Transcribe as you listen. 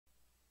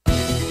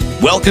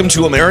Welcome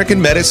to American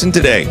Medicine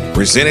Today,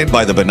 presented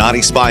by the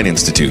Bonati Spine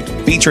Institute,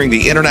 featuring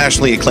the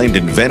internationally acclaimed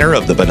inventor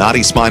of the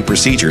Bonati spine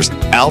procedures,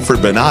 Alfred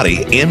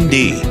Bonati,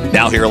 MD.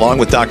 Now here along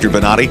with Dr.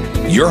 Bonati,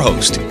 your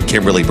host,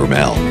 Kimberly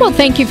Brumell. Well,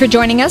 thank you for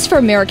joining us for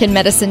American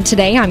Medicine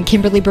Today. I'm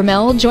Kimberly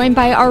Brumell, joined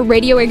by our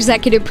radio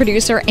executive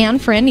producer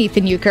and friend,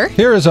 Ethan Euchre.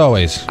 Here as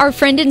always. Our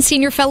friend and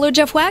senior fellow,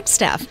 Jeff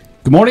Wagstaff.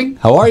 Good morning.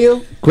 How are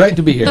you? Great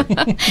to be here.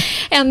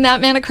 And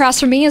that man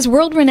across from me is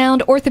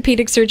world-renowned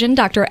orthopedic surgeon,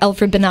 Dr.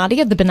 Alfred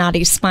Bonati of the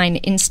Bonati Spine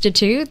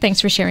Institute. Thanks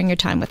for sharing your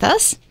time with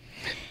us.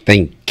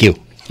 Thank you.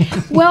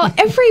 Well,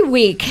 every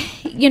week,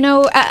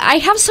 I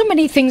have so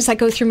many things that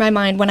go through my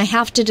mind when I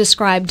have to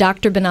describe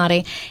Dr.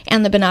 Bonati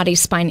and the Bonati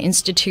Spine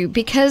Institute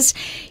because,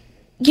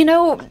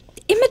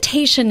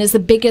 imitation is the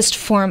biggest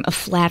form of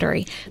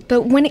flattery.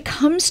 But when it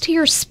comes to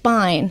your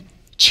spine,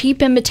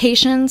 cheap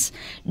imitations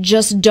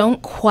just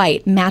don't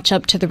quite match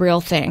up to the real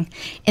thing.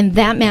 And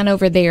that man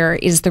over there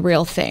is the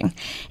real thing.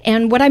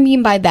 And what I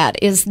mean by that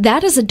is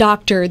a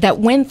doctor that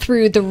went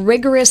through the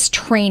rigorous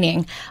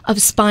training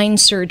of spine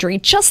surgery,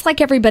 just like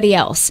everybody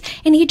else.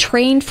 And he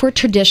trained for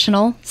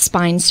traditional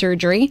spine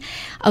surgery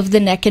of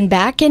the neck and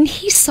back, and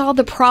he saw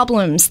the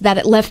problems that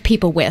it left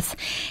people with.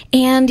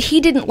 And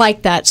he didn't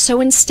like that. So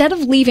instead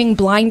of leaving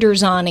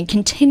blinders on and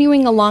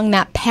continuing along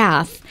that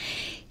path,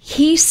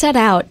 he set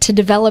out to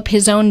develop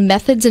his own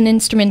methods and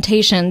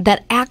instrumentation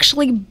that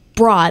actually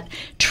brought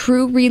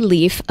true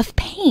relief of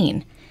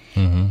pain.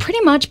 Pretty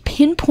much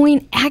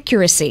pinpoint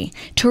accuracy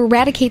to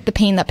eradicate the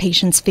pain that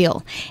patients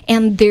feel.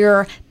 And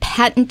their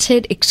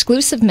patented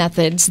exclusive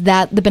methods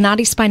that the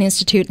Bonati Spine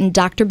Institute and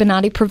Dr.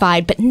 Bonati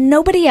provide, but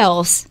nobody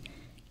else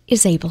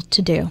is able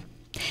to do.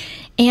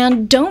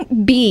 And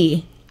don't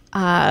be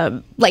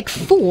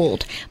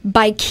fooled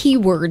by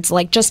keywords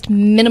like just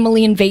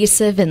minimally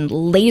invasive and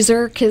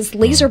laser, because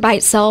laser by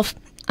itself,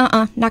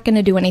 not going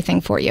to do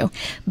anything for you.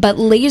 But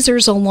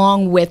lasers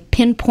along with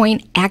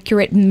pinpoint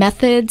accurate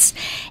methods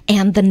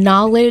and the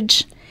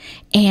knowledge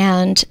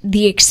and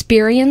the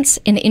experience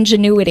and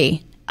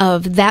ingenuity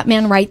of that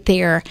man right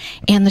there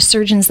and the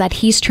surgeons that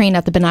he's trained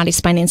at the Bonati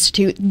Spine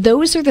Institute,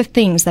 those are the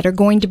things that are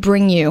going to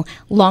bring you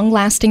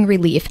long-lasting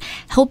relief,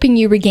 helping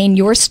you regain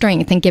your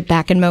strength and get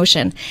back in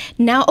motion.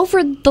 Now,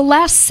 over the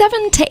last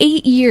 7 to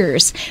 8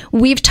 years,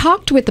 we've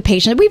talked with the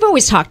patient. We've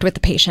always talked with the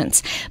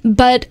patients,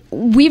 but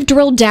we've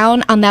drilled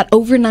down on that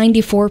over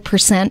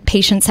 94%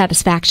 patient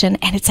satisfaction,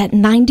 and it's at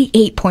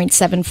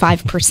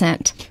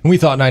 98.75%. We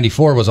thought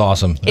 94 was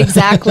awesome.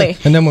 Exactly.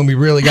 And then when we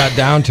really got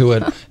down to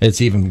it,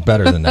 it's even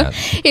better than that.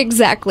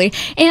 Exactly.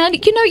 And,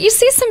 you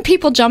see some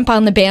people jump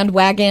on the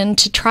bandwagon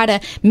to try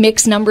to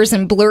mix numbers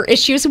and blur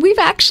issues. We've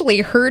actually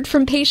heard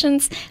from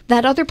patients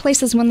that other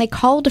places, when they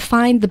call to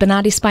find the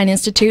Bonati Spine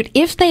Institute,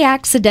 if they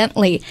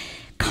accidentally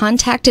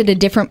contacted a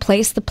different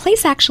place, the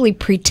place actually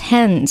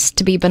pretends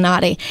to be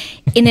Bonati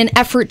in an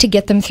effort to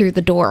get them through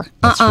the door.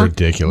 That's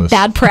ridiculous.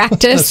 Bad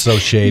practice. That's so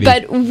shady.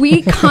 But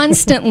we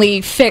constantly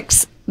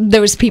fix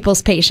those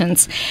people's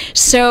patients.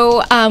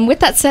 So with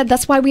that said,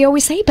 that's why we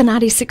always say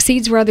Bonati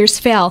succeeds where others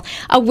fail.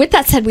 With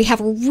that said, we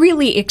have a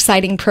really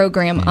exciting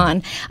program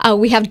on.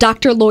 We have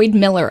Dr. Lloyd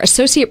Miller,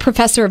 Associate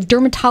Professor of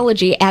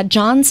Dermatology at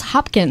Johns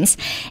Hopkins,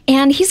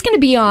 and he's going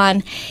to be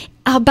on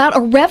about a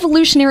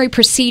revolutionary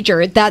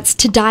procedure that's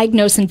to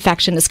diagnose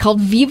infection. It's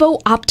called Vivo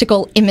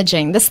Optical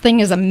Imaging. This thing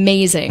is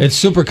amazing. It's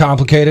super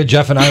complicated.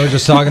 Jeff and I were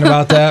just talking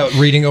about that,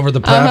 reading over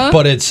the prep.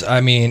 But it's,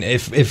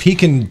 if he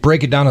can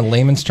break it down in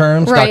layman's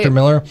terms, right. Dr.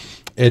 Miller,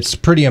 it's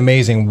pretty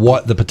amazing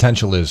what the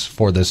potential is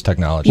for this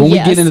technology. When we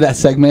get into that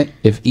segment,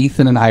 if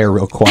Ethan and I are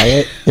real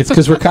quiet, it's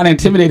because we're kind of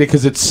intimidated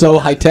because it's so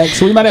high-tech.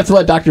 So we might have to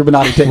let Dr.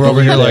 Bonati take We're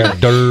over here like,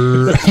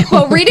 durr.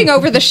 Well, reading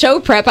over the show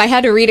prep, I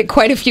had to read it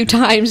quite a few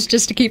times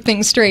just to keep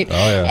things straight. Oh,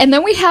 yeah. And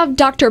then we have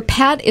Dr.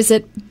 Pat, is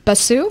it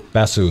Basu?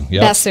 Basu, yeah.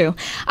 Basu.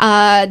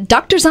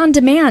 Doctors on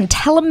Demand,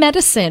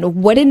 telemedicine,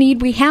 what a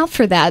need we have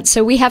for that.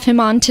 So we have him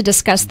on to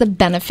discuss the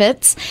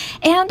benefits.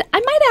 And I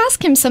might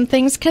ask him some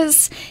things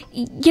because,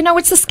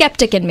 it's a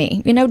skeptic in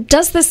me.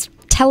 Does this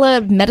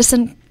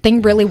telemedicine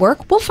thing really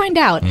work? We'll find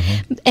out.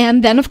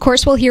 And then, of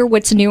course, we'll hear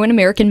what's new in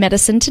American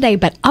medicine today.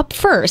 But up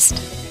first,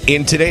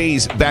 In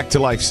today's Back to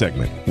Life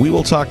segment, we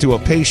will talk to a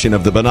patient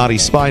of the Bonati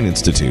Spine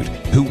Institute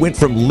who went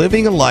from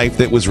living a life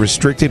that was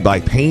restricted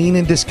by pain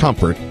and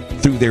discomfort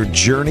through their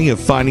journey of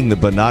finding the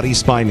Bonati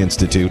Spine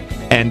Institute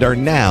and are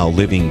now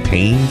living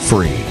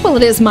pain-free. Well,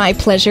 it is my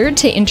pleasure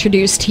to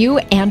introduce to you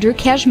Andrew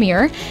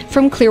Kashmir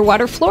from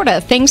Clearwater,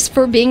 Florida. Thanks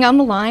for being on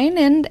the line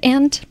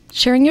and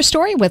sharing your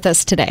story with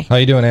us today. How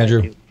you doing,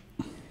 Andrew?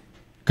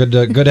 Good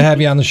to have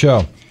you on the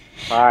show.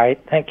 All right,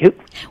 thank you.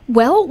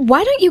 Well,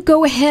 why don't you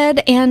go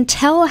ahead and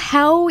tell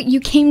how you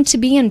came to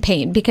be in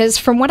pain? Because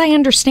from what I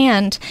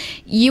understand,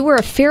 you were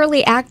a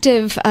fairly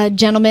active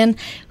gentleman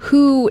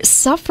who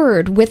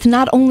suffered with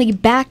not only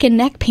back and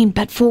neck pain,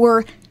 but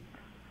for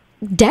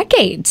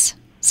decades.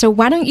 So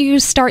why don't you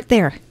start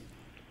there?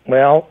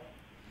 Well,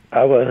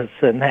 I was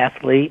an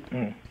athlete,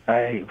 and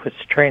I was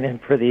training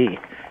for the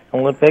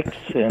Olympics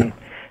and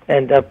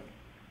ended up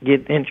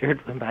getting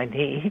injured with my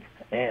knee,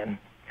 and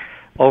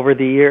over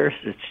the years,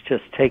 it's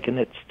just taken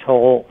its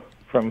toll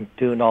from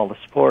doing all the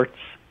sports.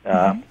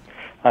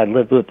 I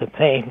lived with the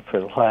pain for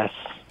the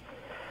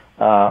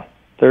last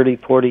 30,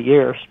 40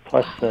 years,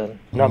 plus the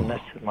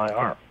numbness in my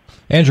arm.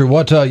 Andrew,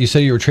 what you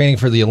say you were training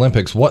for the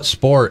Olympics? What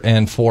sport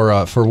and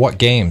for what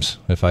games?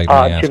 If I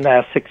may ask.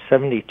 Gymnastics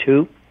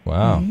 72.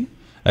 Wow,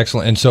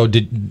 excellent. And so,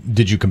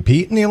 did you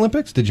compete in the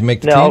Olympics? Did you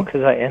make the team? No,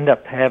 because I ended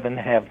up having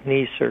to have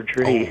knee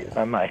surgery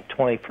on my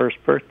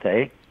 21st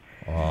birthday,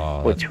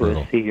 which was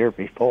the year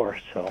before.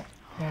 So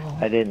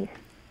I didn't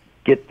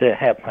get to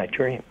have my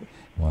dream.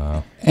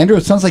 Wow. Andrew,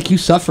 it sounds like you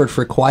suffered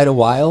for quite a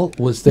while.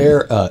 Was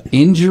there an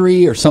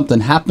injury or something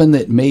happened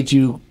that made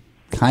you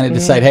kind of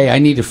decide, hey, I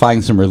need to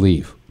find some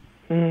relief?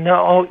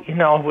 No, it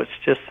was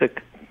just a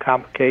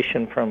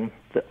complication from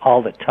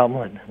all the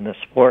tumbling in the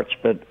sports,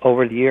 but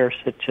over the years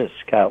it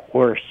just got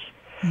worse.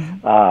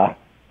 I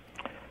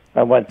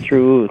went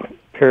through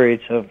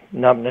periods of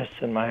numbness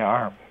in my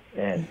arm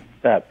and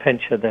a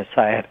pinch of the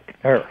sciatic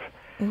nerve,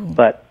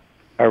 but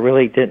I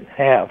really didn't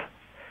have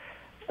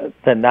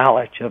the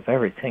knowledge of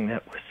everything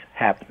that was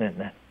happening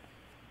then.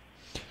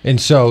 And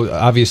so,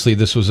 obviously,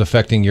 this was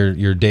affecting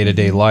your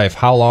day-to-day life.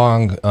 How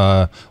long,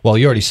 well,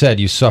 you already said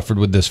you suffered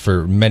with this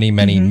for many,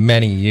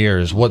 many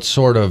years. What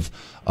sort of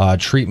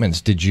treatments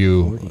did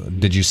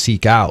you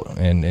seek out?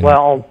 And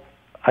Well,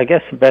 I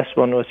guess the best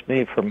one was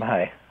me for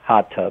my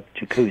hot tub,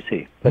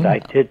 jacuzzi. But I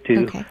did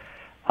do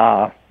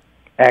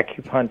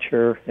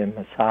acupuncture and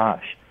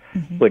massage,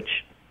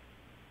 which,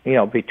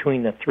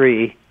 between the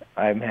three,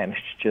 I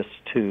managed just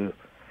to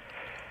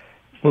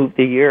move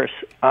the years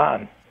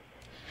on.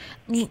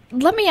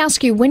 Let me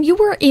ask you, when you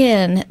were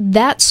in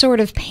that sort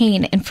of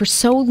pain and for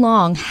so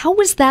long, how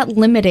was that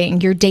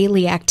limiting your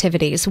daily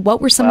activities? What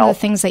were some of the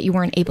things that you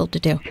weren't able to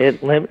do?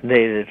 It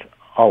eliminated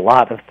a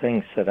lot of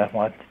things that I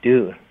wanted to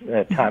do.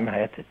 At the time I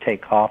had to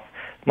take off.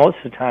 Most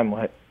of the time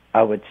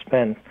I would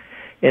spend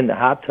in the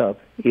hot tub,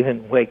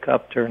 even wake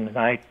up during the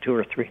night, 2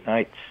 or 3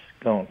 nights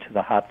going to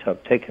the hot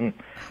tub, taking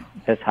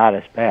as hot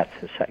as baths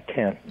as I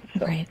can.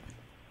 So. Right.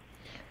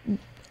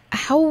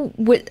 How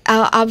would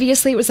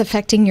obviously it was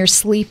affecting your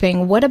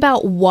sleeping. What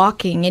about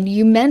walking? And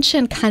you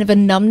mentioned kind of a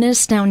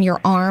numbness down your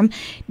arm.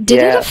 Did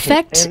it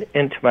affect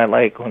into my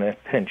leg when it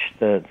pinched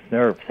the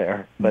nerve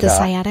there? But, the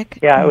sciatic?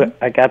 Yeah,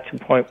 I got to a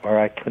point where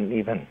I couldn't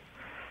even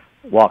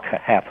walk a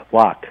half a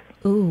block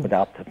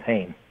without the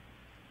pain.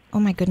 Oh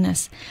my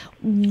goodness.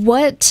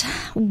 What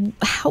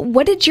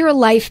did your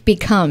life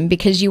become?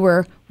 Because you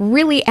were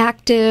really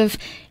active,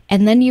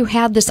 and then you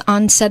had this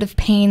onset of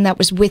pain that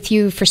was with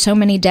you for so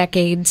many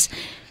decades.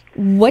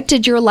 What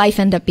did your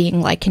life end up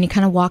being like? Can you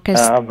kind of walk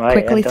us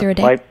quickly through a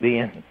day? Life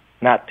being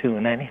not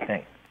doing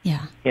anything.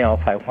 Yeah.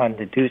 If I wanted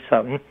to do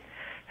something,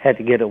 had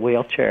to get a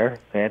wheelchair.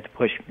 They had to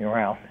push me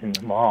around in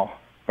the mall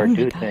or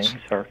do things,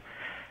 or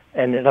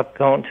ended up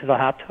going to the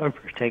hot tub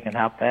or taking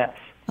hot baths.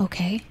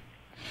 Okay.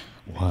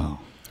 Wow.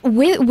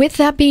 With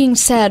that being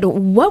said,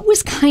 what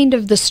was kind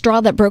of the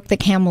straw that broke the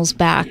camel's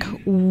back?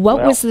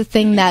 What was the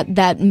thing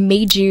that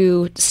made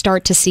you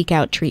start to seek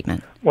out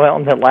treatment? Well,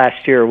 in the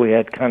last year we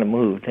had kind of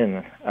moved,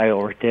 and I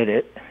overdid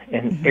it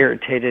and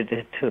irritated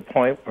it to the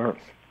point where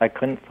I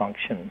couldn't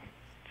function.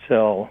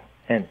 So,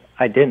 and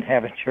I didn't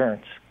have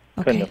insurance,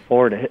 couldn't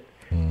afford it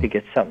to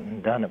get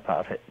something done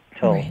about it.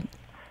 So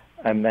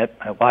I met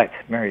my wife,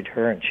 married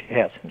her, and she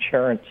has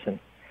insurance, and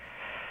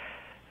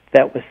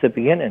that was the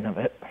beginning of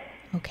it.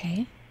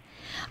 Okay.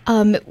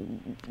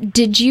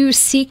 Did you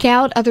seek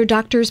out other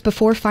doctors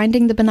before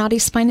finding the Bonati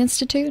Spine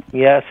Institute?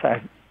 Yes,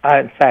 I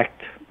in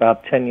fact,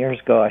 about 10 years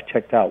ago, I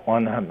checked out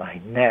one on my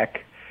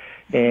neck,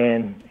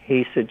 and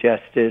he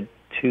suggested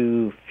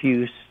to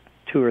fuse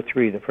 2 or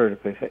 3 of the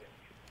vertebrae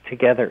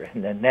together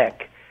in the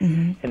neck,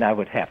 and I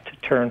would have to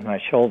turn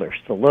my shoulders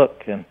to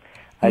look, and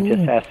I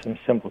just asked him a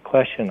simple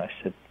question. I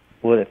said,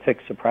 would it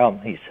fix the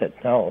problem? He said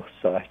no.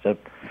 So I said,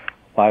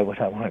 why would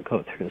I want to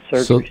go through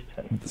the surgery?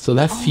 So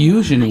that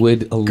fusion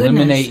would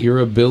eliminate your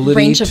ability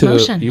range of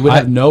motion. You would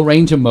have no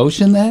range of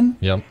motion then?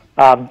 Yep.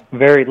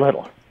 Very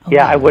little.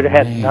 I would have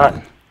had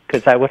none,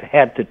 because I would have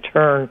had to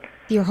turn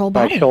your whole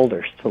body, my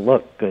shoulders to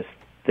look, because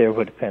there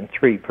would have been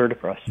 3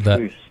 vertebrae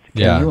fused.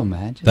 Can you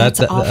imagine? That's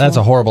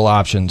a horrible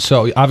option.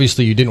 So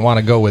obviously you didn't want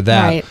to go with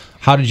that. Right.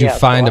 How did you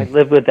find? So I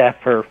lived with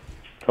that for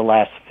the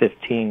last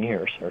 15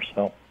 years or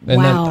so.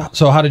 And then,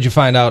 so how did you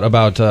find out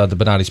about the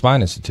Bonati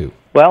Spine Institute?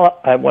 Well,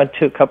 I went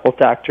to a couple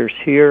doctors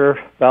here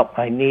about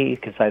my knee,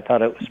 because I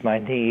thought it was my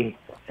knee,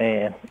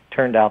 and it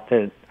turned out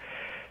that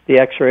the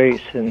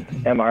x-rays and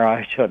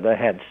MRI showed I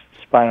had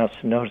spinal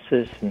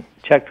stenosis, and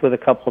checked with a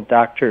couple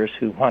doctors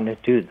who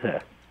wanted to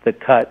do the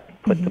cut,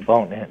 put the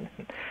bone in.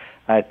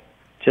 I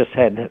just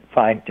had to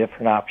find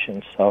different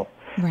options, so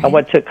I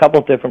went to a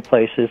couple different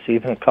places,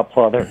 even a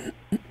couple other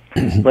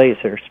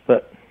lasers,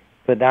 but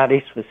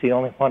Bonati's was the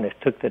only one that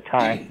took the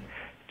time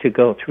to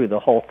go through the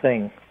whole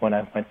thing when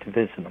I went to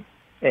visit them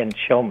and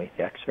show me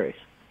the x-rays.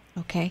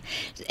 Okay.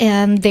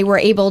 And they were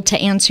able to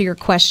answer your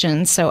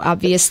questions, so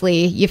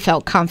obviously you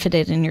felt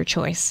confident in your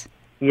choice.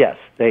 Yes,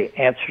 they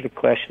answered the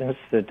questions.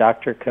 The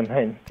doctor came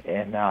in,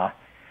 and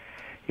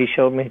he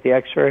showed me the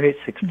x-rays,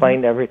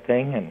 explained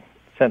everything, and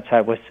since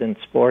I was in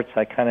sports,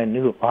 I kind of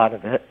knew a lot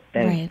of it,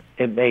 and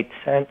it made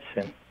sense.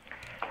 And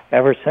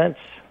ever since,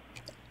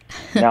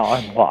 now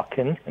I'm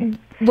walking and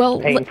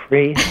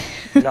pain-free,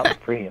 nothing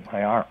free in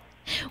my arm.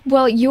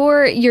 Well,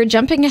 you're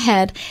jumping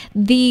ahead.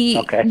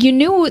 You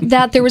knew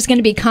that there was going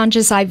to be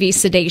conscious IV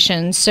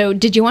sedation. So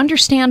did you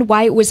understand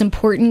why it was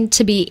important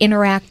to be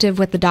interactive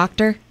with the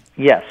doctor?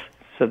 Yes,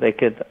 so they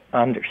could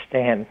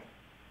understand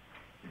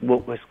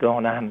what was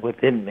going on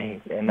within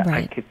me, and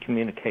I could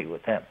communicate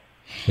with them.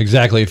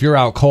 Exactly. If you're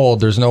out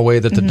cold, there's no way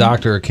that the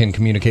doctor can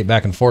communicate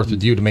back and forth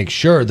with you to make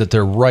sure that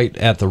they're right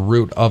at the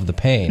root of the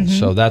pain.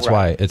 So that's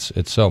why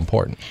it's so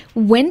important.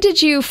 When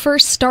did you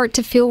first start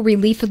to feel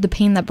relief of the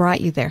pain that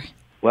brought you there?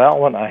 Well,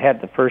 when I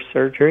had the first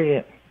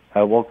surgery,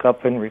 I woke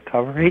up in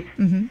recovery.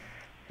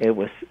 It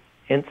was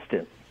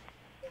instant.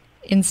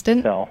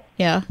 Instant? So,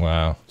 yeah.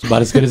 Wow. It's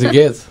about as good as it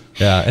gets.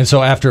 Yeah. And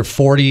so after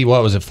 40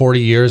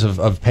 years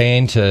of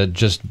pain to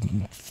just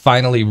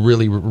finally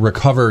really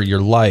recover your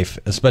life,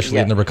 especially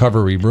in the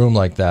recovery room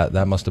like that,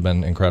 that must have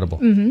been incredible.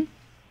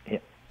 Yeah.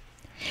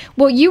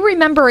 Well, you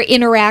remember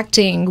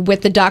interacting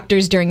with the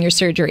doctors during your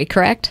surgery,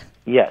 correct?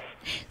 Yes.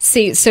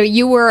 See, so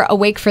you were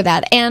awake for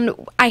that. And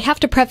I have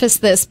to preface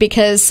this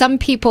because some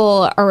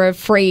people are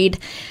afraid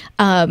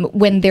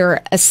when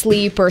they're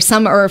asleep, or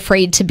some are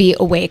afraid to be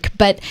awake.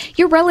 But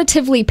you're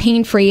relatively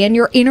pain-free, and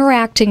you're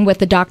interacting with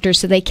the doctor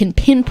so they can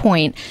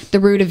pinpoint the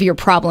root of your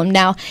problem.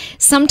 Now,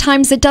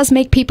 sometimes it does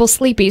make people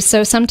sleepy,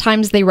 so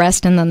sometimes they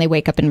rest and then they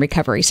wake up in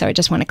recovery. So I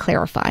just want to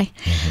clarify.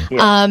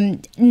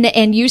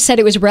 And you said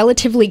it was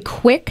relatively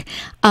quick.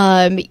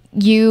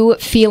 You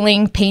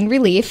feeling pain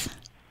relief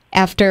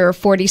after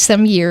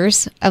 40-some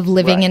years of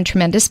living in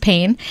tremendous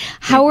pain.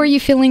 How are you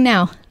feeling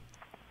now?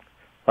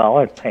 Well,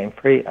 I'm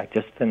pain-free. I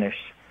just finished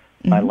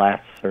my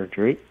last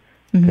surgery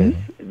because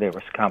there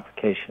was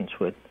complications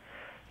with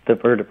the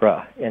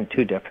vertebra in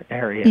 2 different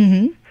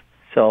areas.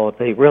 So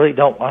they really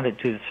don't want to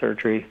do the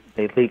surgery.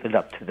 They leave it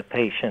up to the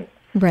patient.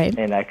 Right.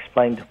 And I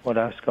explained what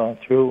I was going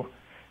through,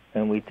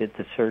 and we did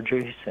the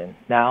surgeries. And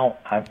now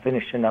I'm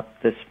finishing up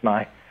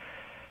my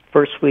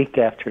first week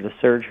after the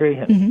surgery,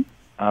 and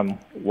I'm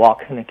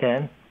walking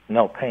again,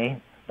 no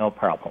pain, no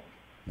problem.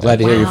 Glad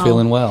to hear you're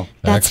feeling well.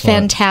 That's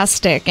Excellent.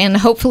 fantastic. And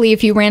hopefully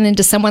if you ran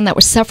into someone that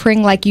was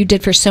suffering like you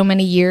did for so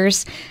many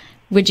years,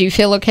 would you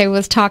feel okay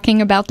with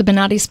talking about the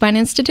Bonati Spine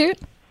Institute?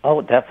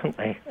 Oh,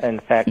 definitely. In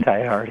fact,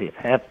 I already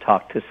have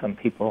talked to some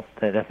people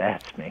that have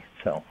asked me.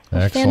 So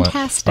Excellent.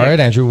 Fantastic. All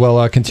right, Andrew.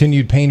 Well,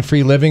 continued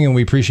pain-free living, and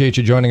we appreciate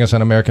you joining us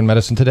on American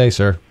Medicine Today,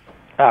 sir.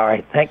 all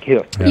right, thank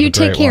you. You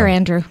take care,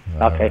 Andrew.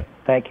 Okay,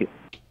 thank you.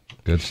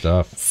 Good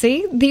stuff.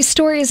 See, these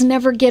stories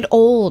never get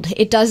old.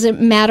 It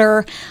doesn't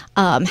matter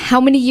how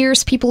many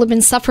years people have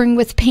been suffering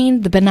with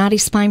pain. The Bonati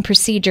spine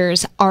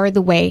procedures are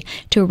the way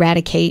to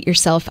eradicate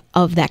yourself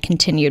of that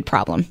continued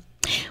problem.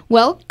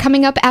 Well,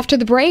 coming up after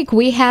the break,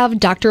 we have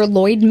Dr.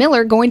 Lloyd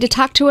Miller going to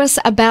talk to us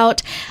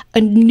about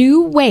a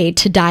new way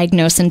to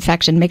diagnose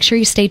infection. Make sure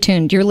you stay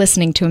tuned. You're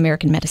listening to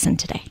American Medicine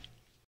Today.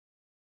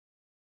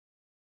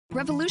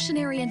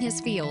 Revolutionary in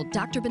his field,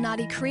 Dr.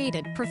 Bonati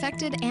created,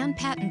 perfected, and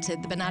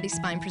patented the Bonati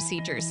spine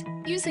procedures.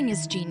 Using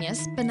his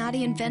genius,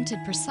 Bonati invented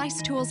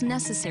precise tools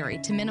necessary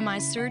to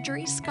minimize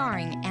surgery,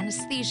 scarring,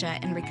 anesthesia,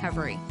 and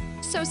recovery.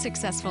 So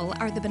successful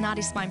are the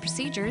Bonati spine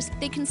procedures,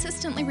 they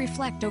consistently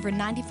reflect over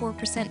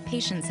 94%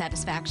 patient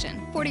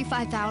satisfaction.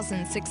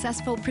 45,000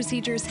 successful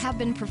procedures have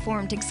been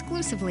performed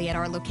exclusively at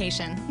our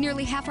location.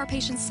 Nearly half our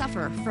patients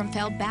suffer from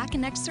failed back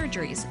and neck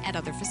surgeries at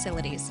other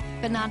facilities.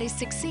 Bonati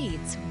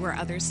succeeds where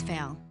others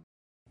fail.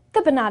 The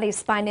Bonati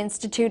Spine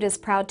Institute is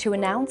proud to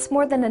announce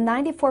more than a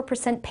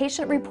 94%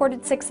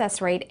 patient-reported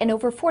success rate in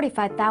over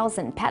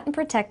 45,000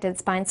 patent-protected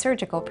spine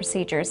surgical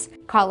procedures.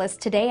 Call us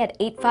today at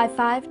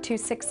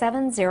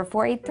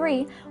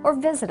 855-267-0483 or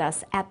visit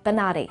us at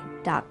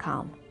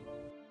bonati.com.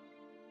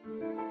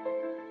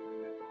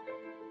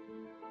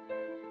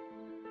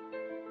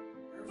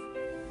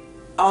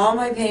 All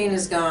my pain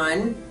is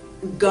gone.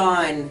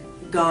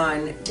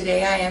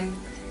 Today I am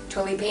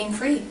totally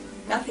pain-free.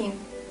 Nothing.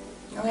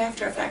 No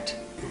after effect.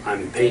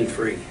 I'm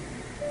pain-free,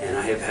 and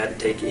I have had to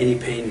take any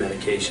pain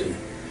medication.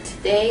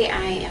 Today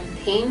I am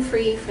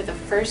pain-free for the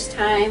first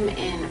time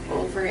in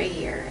over a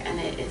year, and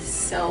it is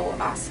so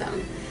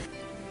awesome.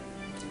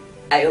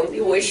 I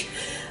only wish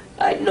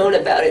I'd known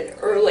about it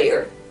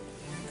earlier.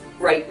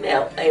 Right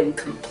now, I am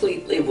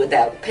completely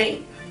without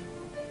pain.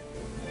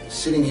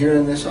 Sitting here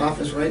in this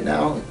office right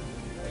now,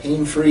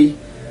 pain-free,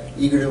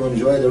 eager to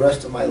enjoy the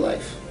rest of my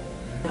life.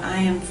 I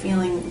am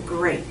feeling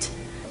great.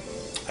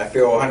 I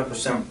feel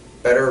 100%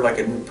 better, like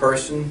a new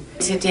person.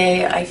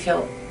 Today I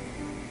feel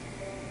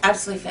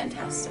absolutely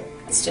fantastic.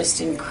 It's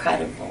just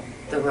incredible,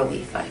 the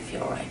relief I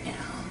feel right now.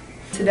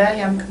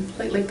 Today I'm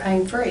completely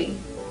pain-free.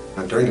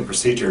 During the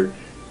procedure,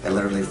 I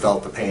literally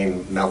felt the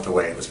pain melt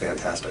away. It was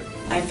fantastic.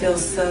 I feel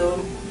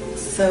so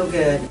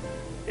good.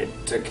 It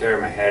took care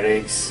of my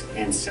headaches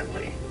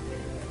instantly.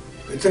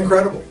 It's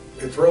incredible.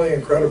 It's really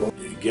incredible.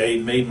 It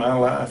gave me my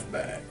life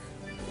back.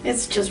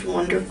 It's just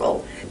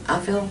wonderful. I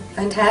feel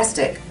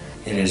fantastic.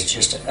 It is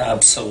just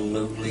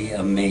absolutely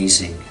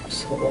amazing.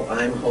 So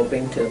I'm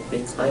hoping to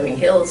be climbing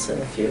hills in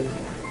a few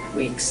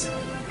weeks.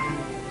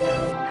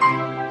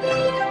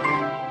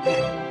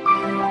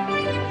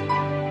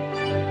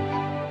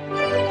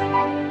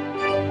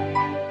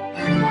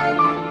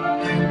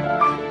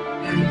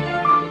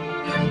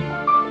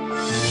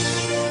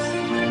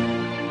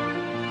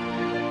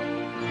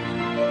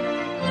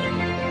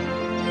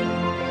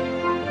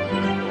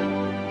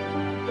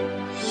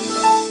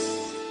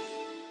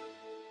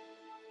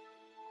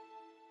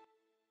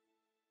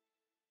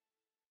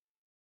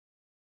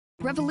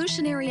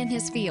 Revolutionary in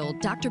his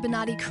field, Dr.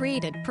 Bonati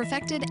created,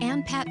 perfected,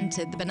 and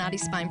patented the Bonati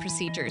spine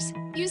procedures.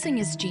 Using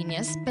his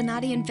genius,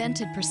 Bonati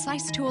invented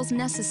precise tools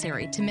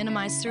necessary to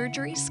minimize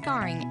surgery,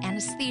 scarring,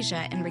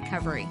 anesthesia, and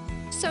recovery.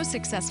 So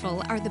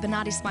successful are the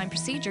Bonati spine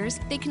procedures,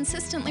 they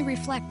consistently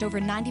reflect over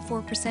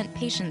 94%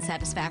 patient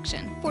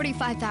satisfaction.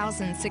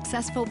 45,000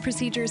 successful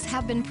procedures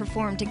have been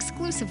performed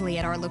exclusively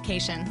at our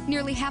location.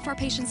 Nearly half our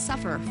patients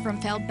suffer from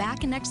failed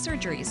back and neck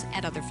surgeries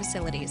at other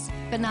facilities.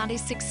 Bonati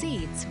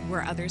succeeds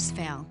where others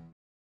fail.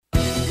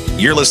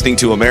 You're listening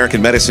to American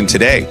Medicine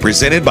Today,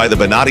 presented by the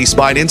Bonati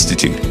Spine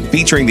Institute,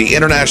 featuring the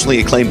internationally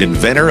acclaimed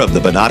inventor of the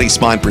Bonati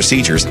spine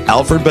procedures,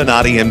 Alfred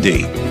Bonati,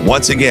 MD.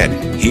 Once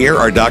again, here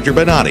are Dr.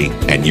 Bonati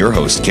and your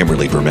host,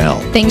 Kimberly Brumell.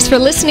 Thanks for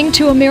listening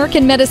to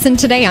American Medicine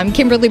Today. I'm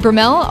Kimberly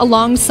Brumell,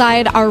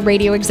 alongside our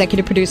radio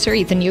executive producer,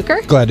 Ethan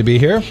Euchre. Glad to be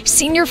here.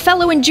 Senior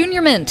Fellow in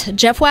Junior Mint,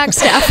 Jeff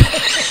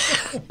Wagstaff.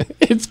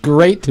 It's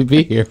great to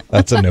be here.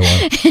 That's a new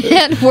one.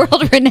 And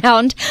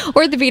world-renowned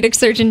orthopedic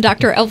surgeon,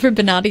 Dr. Alfred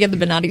Bonati of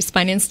the Bonati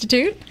Spine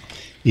Institute.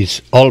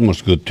 It's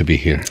almost good to be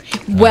here.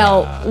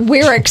 Well,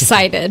 we're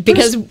excited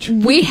because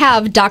we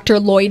have Dr.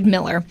 Lloyd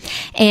Miller,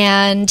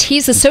 and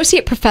he's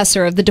associate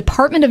professor of the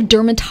Department of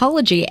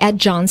Dermatology at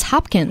Johns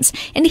Hopkins,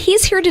 and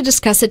he's here to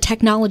discuss a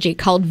technology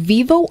called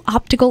Vivo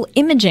Optical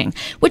Imaging,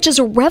 which is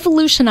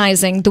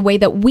revolutionizing the way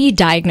that we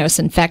diagnose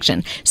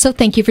infection. So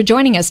thank you for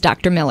joining us,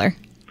 Dr. Miller.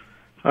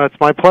 It's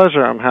my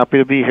pleasure. I'm happy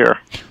to be here.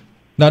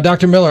 Now,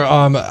 Dr. Miller,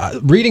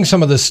 reading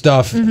some of this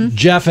stuff,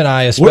 Jeff and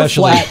I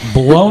especially... We're flat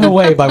blown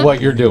away by what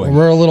you're doing.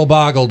 We're a little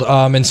boggled.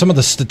 And some of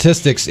the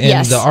statistics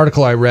in the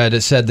article I read,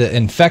 it said that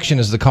infection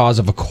is the cause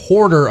of a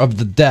quarter of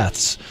the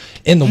deaths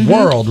in the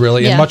world,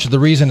 really. And much of the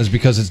reason is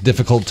because it's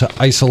difficult to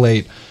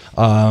isolate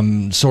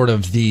sort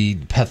of the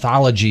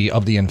pathology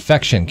of the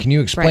infection. Can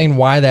you explain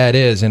why that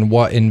is and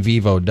what In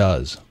Vivo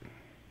does?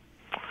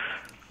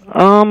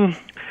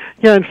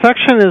 Yeah,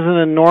 infection is an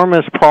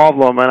enormous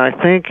problem, and I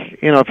think,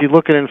 if you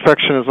look at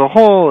infection as a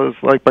whole, as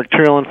like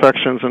bacterial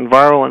infections and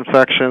viral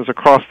infections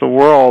across the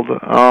world,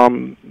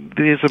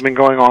 these have been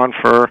going on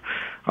for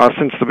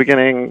since the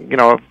beginning,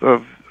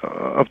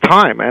 of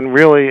time, and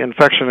really,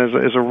 infection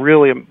is a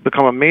really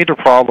become a major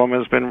problem.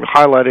 Has been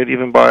highlighted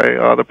even by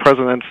the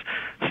president's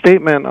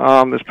statement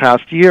this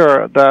past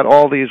year that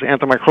all these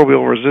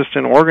antimicrobial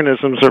resistant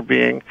organisms are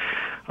being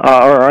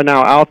are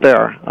now out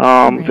there.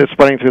 They're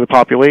spreading through the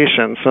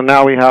population. So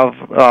now we have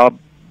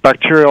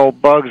bacterial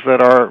bugs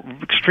that are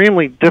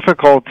extremely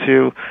difficult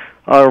to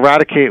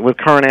eradicate with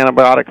current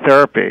antibiotic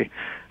therapy.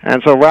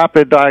 And so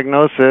rapid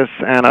diagnosis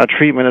and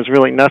treatment is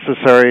really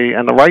necessary,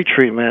 and the right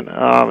treatment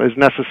is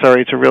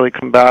necessary to really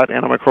combat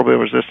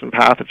antimicrobial resistant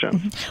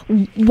pathogens.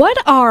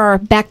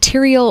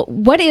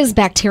 What is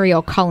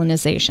bacterial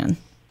colonization?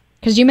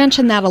 Because you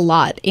mentioned that a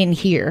lot in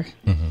here.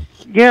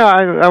 Yeah,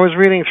 I was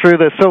reading through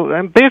this. So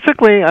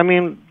basically,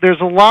 there's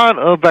a lot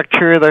of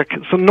bacteria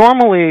so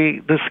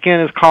normally the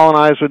skin is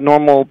colonized with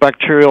normal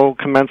bacterial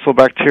commensal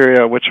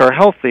bacteria, which are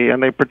healthy,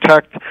 and they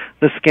protect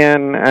the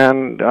skin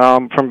and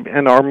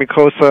and our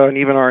mucosa and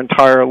even our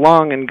entire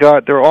lung and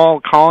gut. They're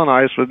all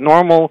colonized with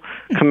normal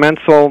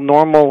commensal,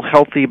 normal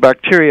healthy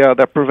bacteria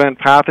that prevent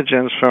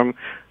pathogens from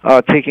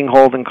taking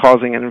hold and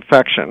causing an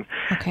infection.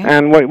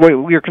 And what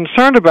you're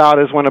concerned about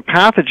is when a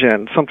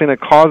pathogen, something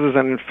that causes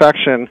an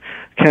infection,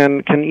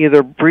 can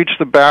either breach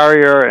the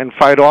barrier and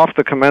fight off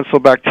the commensal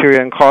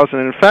bacteria and cause an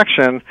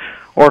infection,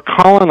 or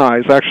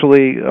colonize,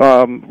 actually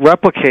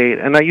replicate,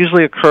 and that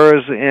usually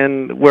occurs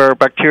in where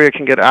bacteria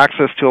can get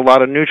access to a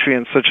lot of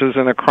nutrients, such as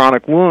in a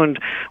chronic wound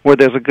where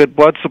there's a good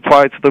blood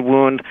supply to the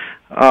wound.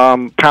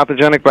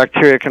 Pathogenic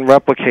bacteria can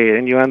replicate,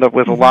 and you end up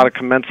with a lot of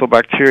commensal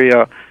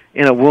bacteria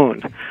in a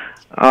wound.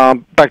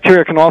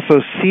 Bacteria can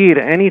also seed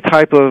any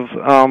type of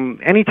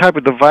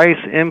device,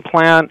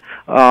 implant,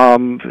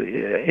 line,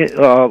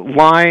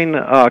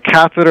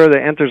 catheter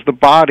that enters the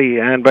body,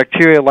 and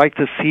bacteria like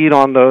to seed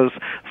on those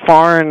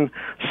foreign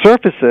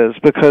surfaces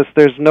because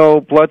there's no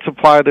blood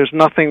supply, there's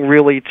nothing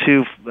really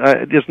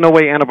there's no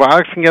way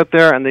antibiotics can get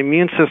there, and the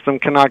immune system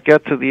cannot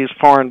get to these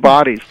foreign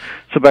bodies.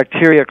 So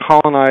bacteria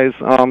colonize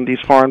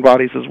these foreign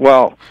bodies as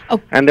well.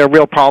 And there are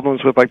real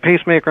problems with like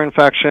pacemaker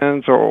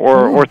infections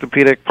or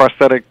orthopedic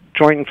prosthetic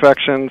joint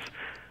infections.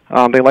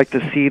 They like to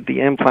seed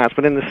the implants.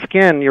 But in the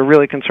skin, you're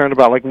really concerned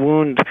about like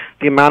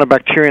the amount of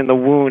bacteria in the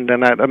wound,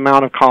 and that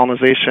amount of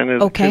colonization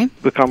has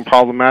become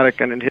problematic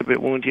and inhibit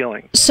wound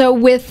healing. So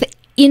with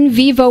in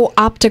vivo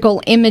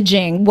optical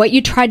imaging, what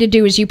you try to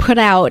do is you put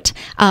out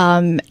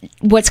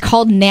what's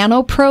called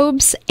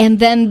nanoprobes, and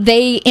then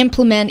they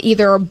implement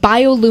either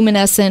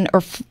bioluminescent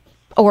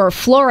or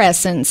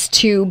fluorescence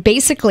to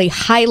basically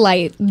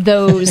highlight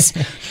those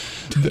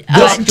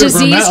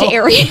diseased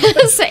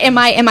areas. Am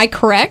I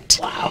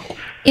correct? Wow.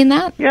 In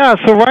that? Yeah,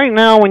 so right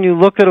now when you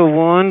look at a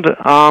wound,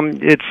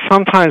 it's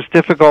sometimes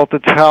difficult to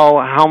tell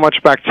how much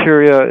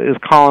bacteria is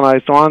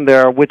colonized on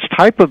there, which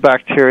type of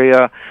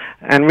bacteria,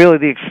 and really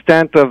the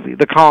extent of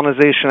the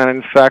colonization and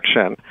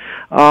infection.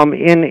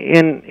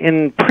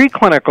 In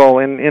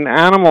preclinical, in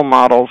animal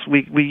models,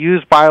 we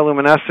use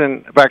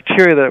bioluminescent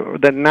bacteria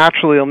that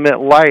naturally emit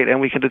light, and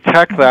we can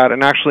detect that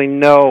and actually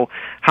know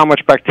how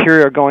much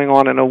bacteria are going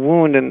on in a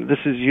wound, and this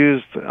is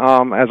used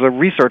as a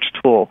research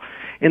tool.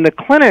 In the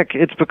clinic,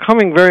 it's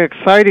becoming very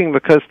exciting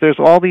because there's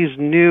all these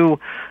new,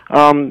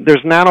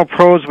 there's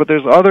nanoprobes, but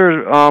there's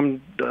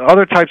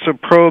other types of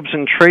probes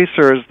and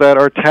tracers that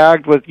are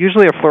tagged with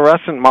usually a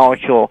fluorescent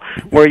molecule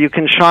where you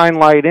can shine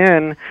light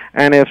in,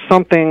 and if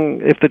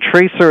the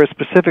tracer is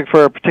specific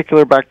for a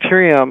particular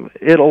bacterium,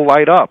 it'll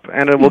light up,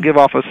 and it will give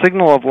off a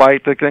signal of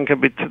light that then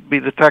can be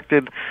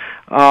detected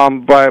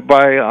by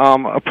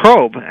a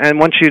probe. And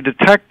once you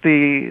detect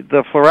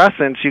the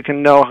fluorescence, you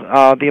can know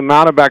the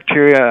amount of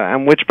bacteria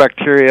and which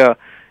bacteria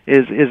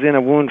is in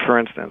a wound, for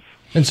instance.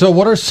 And so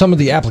what are some of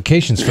the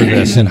applications for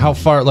this, and how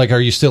far, like, are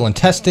you still in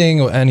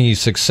testing? Any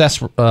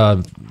success,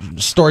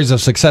 stories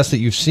of success that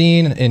you've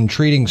seen in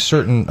treating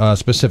certain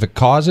specific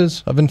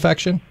causes of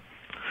infection?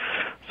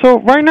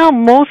 So right now,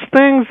 most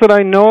things that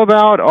I know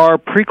about are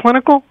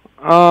preclinical.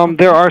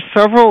 There are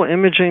several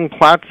imaging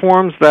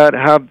platforms that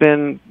have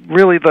been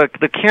really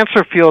the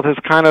cancer field has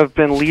kind of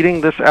been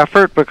leading this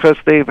effort because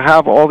they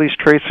have all these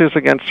tracers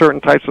against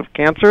certain types of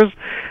cancers,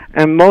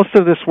 and most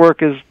of this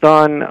work is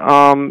done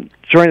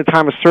during the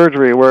time of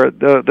surgery, where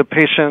the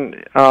patient,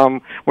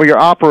 where you're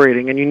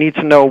operating, and you need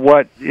to know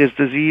what is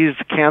diseased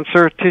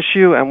cancer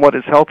tissue and what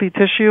is healthy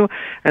tissue.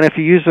 And if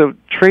you use a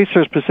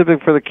tracer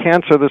specific for the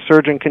cancer, the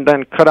surgeon can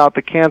then cut out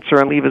the cancer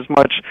and leave as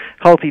much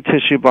healthy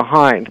tissue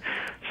behind.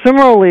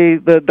 Similarly,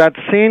 that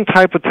same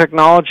type of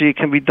technology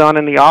can be done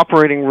in the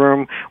operating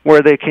room,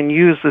 where they can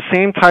use the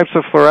same types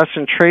of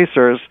fluorescent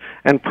tracers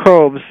and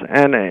probes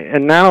and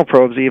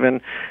nanoprobes even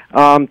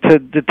to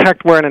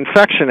detect where an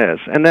infection is.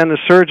 And then the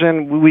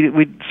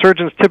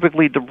surgeons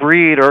typically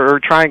debride or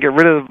try and get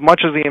rid of as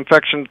much of the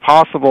infection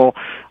possible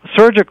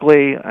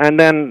surgically, and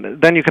then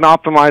you can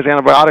optimize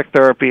antibiotic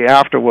therapy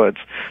afterwards.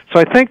 So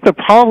I think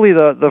probably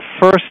the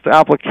first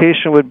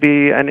application would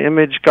be an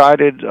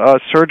image-guided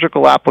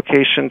surgical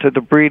application to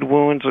debride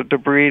wounds or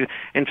debride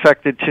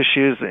infected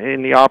tissues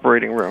in the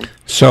operating room.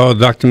 So,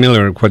 Dr.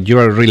 Miller, what you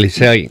are really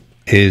saying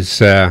is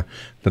that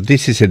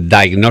this is a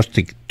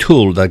diagnostic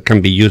tool that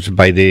can be used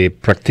by the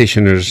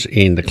practitioners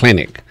in the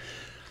clinic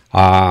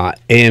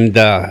and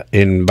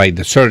by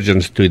the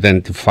surgeons to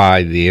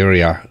identify the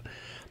area.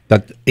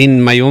 But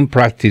in my own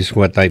practice,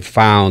 what I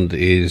found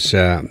is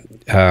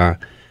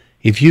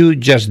if you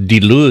just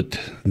dilute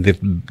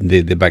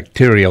the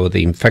bacteria or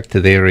the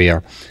infected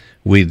area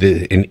with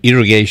an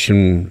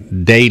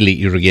irrigation,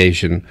 daily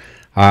irrigation,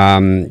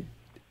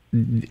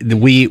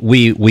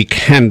 we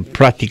can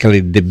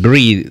practically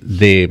debride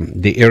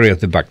the area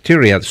of the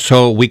bacteria,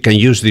 so we can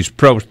use these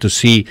probes to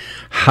see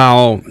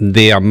how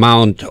the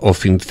amount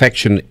of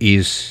infection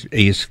is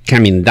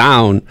coming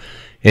down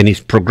and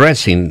is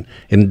progressing,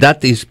 and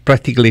that is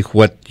practically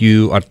what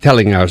you are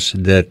telling us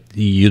that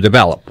you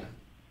develop.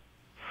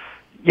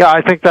 Yeah,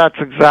 I think that's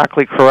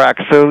exactly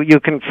correct. So you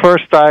can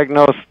first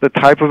diagnose the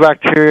type of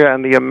bacteria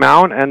and the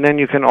amount, and then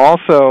you can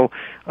also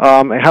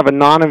have a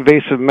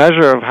non-invasive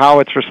measure of how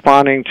it's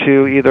responding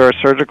to either a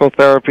surgical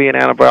therapy, an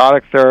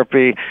antibiotic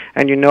therapy,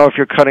 and you know if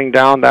you're cutting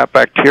down that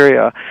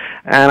bacteria.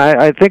 And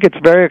I think it's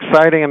very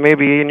exciting, and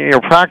maybe in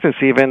your practice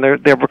even,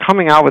 they're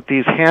coming out with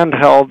these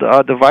handheld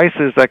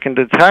devices that can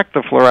detect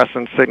the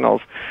fluorescent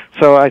signals.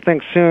 So I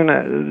think as soon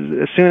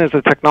as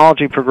the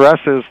technology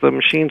progresses, the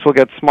machines will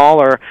get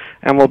smaller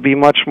and will be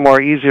much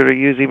more easier to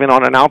use even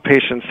on an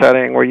outpatient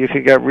setting, where you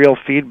can get real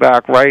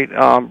feedback right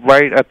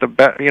at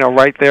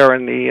right there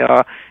in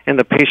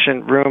the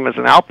patient room as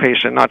an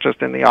outpatient, not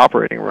just in the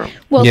operating room.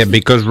 Well, yeah,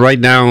 because right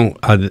now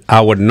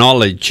our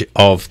knowledge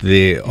of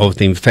the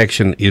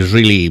infection is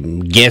really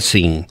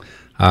guessing.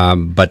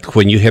 But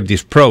when you have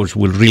these probes,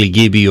 will really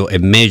give you a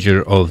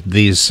measure of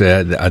this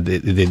that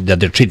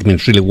the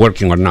treatment is really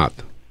working or not.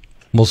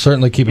 We'll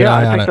certainly keep an eye on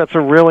it. Yeah, I think that's a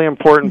really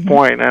important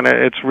point, and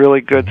it's really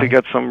good to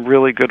get some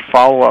really good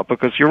follow-up,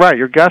 because you're right,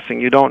 you're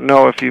guessing. You don't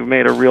know if you've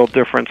made a real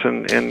difference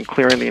in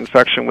clearing the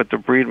infection with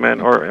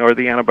debridement or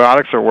the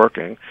antibiotics are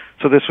working.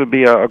 So this would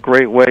be a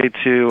great way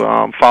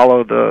to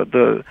follow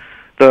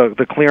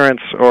the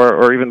clearance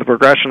or even the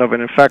progression of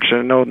an infection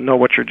and know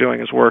what you're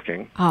doing is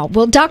working. Oh,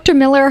 well, Dr.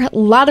 Miller, a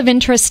lot of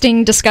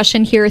interesting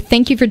discussion here.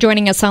 Thank you for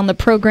joining us on the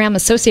program,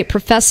 Associate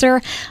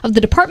Professor of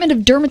the Department of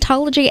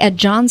Dermatology at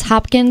Johns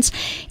Hopkins,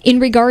 in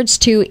regards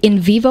to in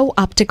vivo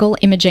optical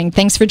imaging.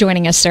 Thanks for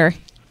joining us, sir.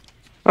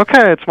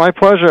 Okay, it's my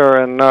pleasure,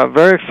 and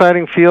very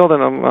exciting field,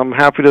 and I'm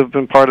happy to have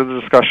been part of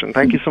the discussion.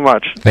 Thank you so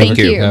much. Thank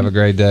you. Have a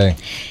great day.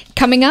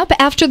 Coming up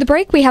after the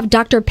break, we have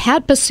Dr.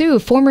 Pat Basu,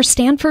 former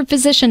Stanford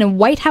physician and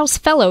White House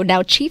fellow,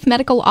 now Chief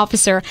Medical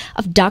Officer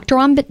of Doctor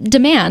on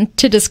Demand,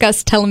 to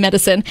discuss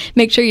telemedicine.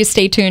 Make sure you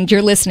stay tuned.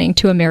 You're listening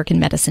to American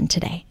Medicine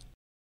Today.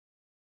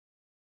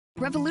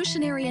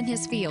 Revolutionary in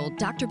his field,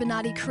 Dr.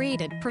 Bonati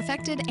created,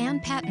 perfected,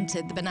 and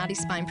patented the Bonati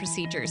spine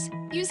procedures.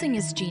 Using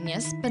his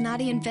genius,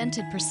 Bonati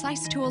invented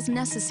precise tools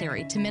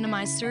necessary to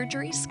minimize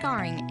surgery,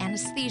 scarring,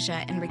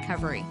 anesthesia, and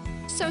recovery.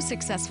 So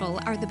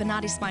successful are the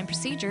Bonati spine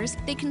procedures,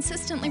 they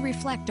consistently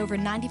reflect over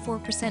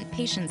 94%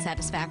 patient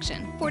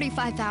satisfaction.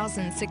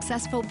 45,000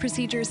 successful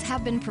procedures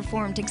have been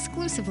performed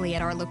exclusively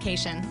at our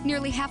location.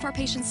 Nearly half our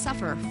patients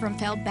suffer from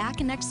failed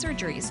back and neck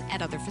surgeries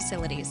at other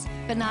facilities.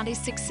 Bonati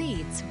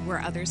succeeds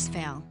where others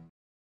fail.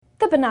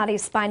 The Bonati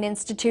Spine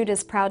Institute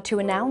is proud to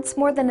announce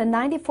more than a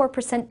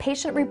 94%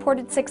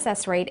 patient-reported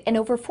success rate in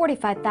over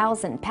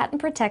 45,000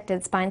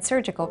 patent-protected spine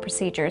surgical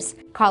procedures.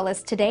 Call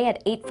us today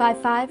at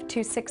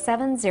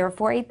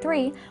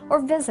 855-267-0483 or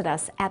visit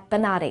us at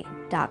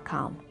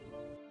bonati.com.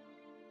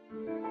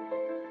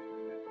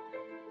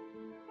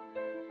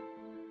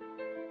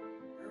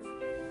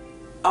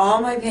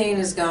 All my pain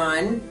is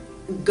gone.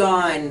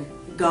 Gone.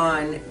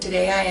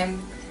 Today I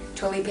am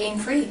totally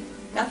pain-free.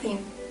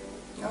 Nothing.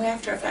 No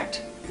after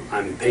effect.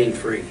 I'm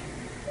pain-free,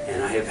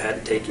 and I have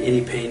had to take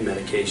any pain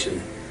medication.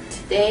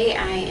 Today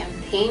I am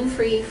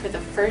pain-free for the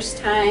first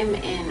time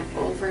in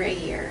over a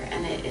year,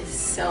 and it is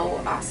so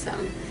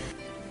awesome.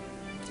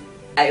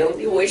 I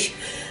only wish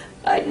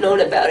I'd known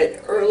about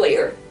it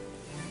earlier.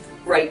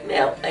 Right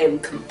now, I am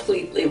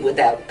completely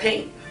without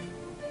pain.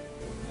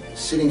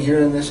 Sitting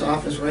here in this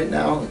office right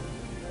now,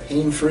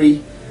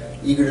 pain-free,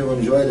 eager to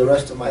enjoy the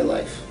rest of my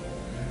life.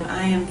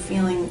 I am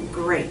feeling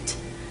great.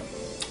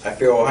 I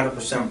feel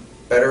 100%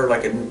 better,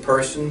 like a new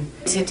person.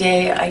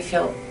 Today I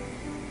feel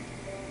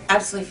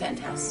absolutely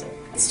fantastic.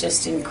 It's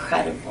just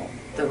incredible,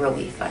 the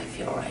relief I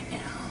feel right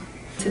now.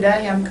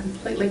 Today I'm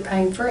completely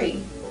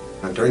pain-free.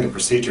 During the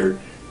procedure,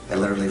 I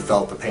literally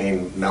felt the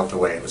pain melt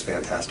away. It was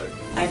fantastic.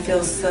 I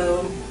feel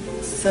so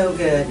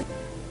good.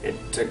 It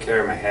took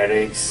care of my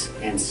headaches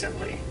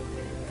instantly.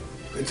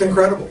 It's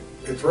incredible.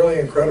 It's really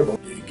incredible.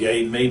 It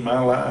gave me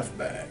my life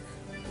back.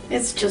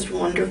 It's just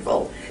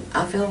wonderful.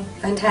 I feel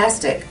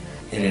fantastic.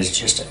 It is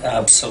just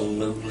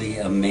absolutely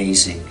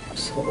amazing.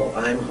 So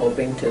I'm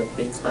hoping to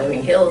be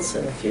climbing hills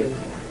in a few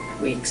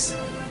weeks.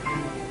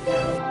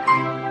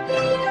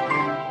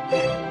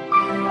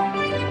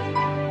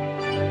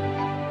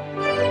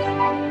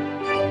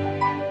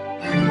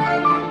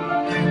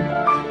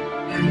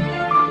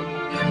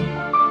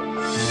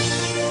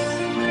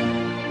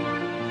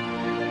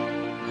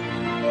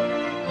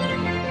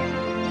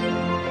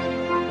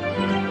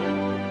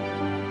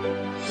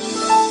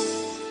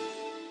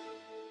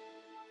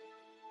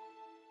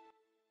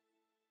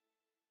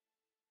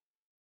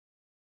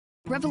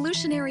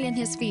 Revolutionary in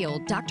his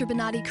field, Dr.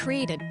 Bonati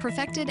created,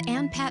 perfected,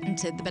 and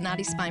patented the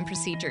Bonati spine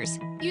procedures.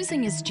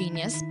 Using his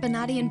genius,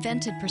 Bonati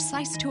invented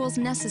precise tools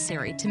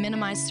necessary to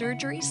minimize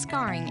surgery,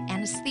 scarring,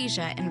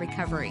 anesthesia, and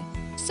recovery.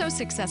 So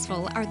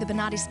successful are the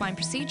Bonati spine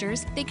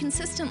procedures, they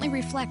consistently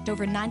reflect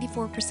over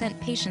 94%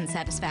 patient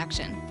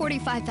satisfaction.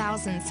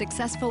 45,000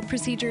 successful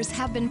procedures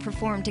have been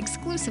performed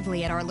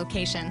exclusively at our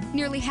location.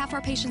 Nearly half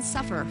our patients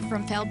suffer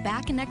from failed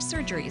back and neck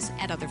surgeries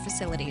at other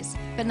facilities.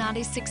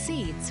 Bonati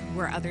succeeds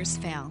where others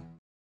fail.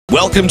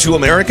 Welcome to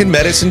American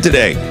Medicine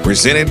Today,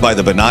 presented by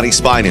the Bonati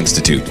Spine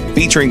Institute,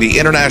 featuring the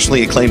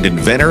internationally acclaimed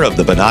inventor of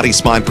the Bonati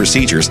spine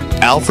procedures,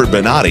 Alfred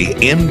Bonati,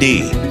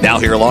 MD. Now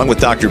here along with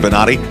Dr.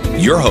 Bonati,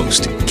 your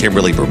host,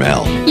 Kimberly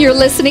Bermel. You're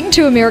listening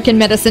to American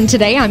Medicine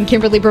Today. I'm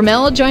Kimberly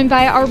Bermel, joined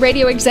by our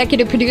radio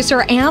executive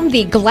producer and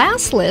the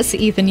glassless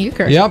Ethan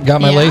Euchre. Yep, got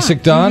my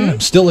LASIK done.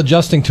 I'm still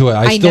adjusting to it.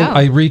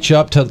 I reach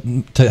up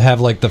to have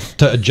like to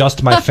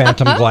adjust my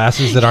phantom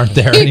glasses that aren't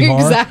there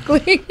anymore.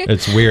 Exactly.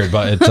 It's weird,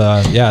 but it's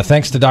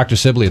thanks to Dr.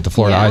 Sibley at the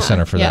Florida Eye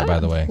Center for that, by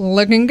the way.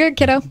 Looking good,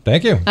 kiddo.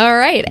 Thank you. All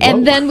right.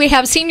 And then we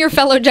have senior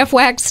fellow Jeff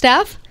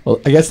Wagstaff.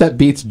 Well, I guess that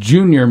beats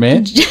Junior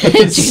Mint.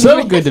 It's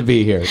so good to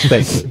be here.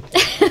 Thank you.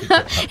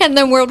 And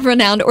then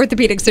world-renowned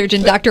orthopedic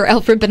surgeon Dr.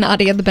 Alfred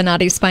Bonati of the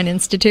Bonati Spine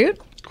Institute.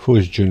 Who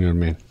is Junior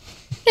Mint?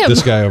 Yeah,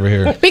 this guy over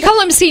here. We call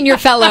him senior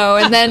fellow,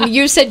 and then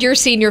you said you're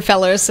senior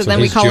fellow, so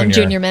then we call him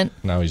Junior Mint.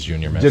 Now he's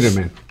Junior Mint. Junior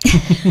Mint.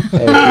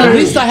 At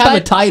least I have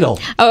a title.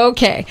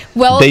 Okay.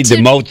 Well, they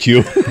demote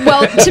you.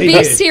 Well, to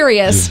be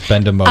serious, You've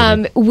been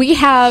demoted. we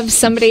have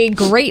somebody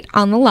great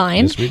on the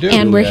line. Yes, we do.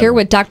 And we're here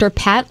with Dr.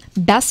 Pat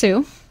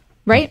Basu,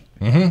 right?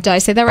 Mm-hmm. Did I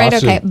say that right?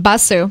 Basu. Okay,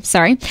 Basu,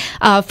 sorry.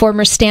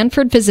 Former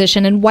Stanford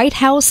physician and White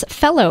House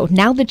fellow,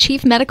 now the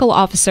Chief Medical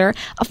Officer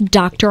of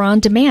Doctor on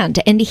Demand.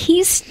 And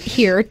he's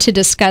here to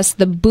discuss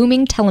the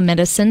booming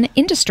telemedicine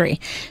industry.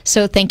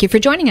 So thank you for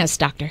joining us,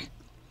 Doctor.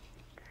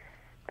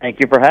 Thank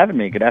you for having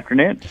me. Good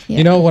afternoon. Yeah.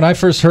 You know, when I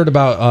first heard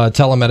about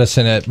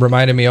telemedicine, it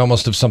reminded me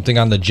almost of something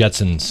on the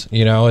Jetsons.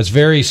 You know, it's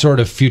very sort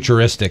of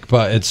futuristic,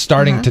 but it's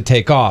starting to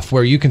take off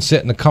where you can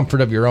sit in the comfort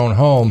of your own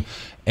home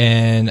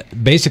and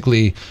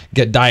basically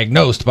get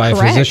diagnosed by a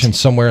Correct. physician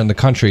somewhere in the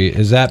country.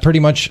 Is that pretty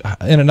much,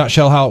 in a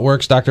nutshell, how it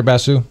works, Dr.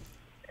 Basu?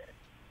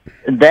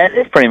 That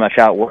is pretty much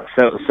how it works.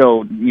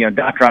 So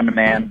Doctor on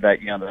Demand, that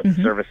the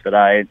service that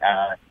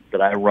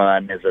I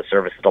run is a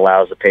service that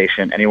allows a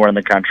patient anywhere in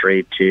the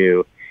country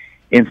to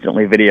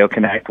instantly video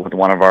connect with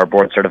one of our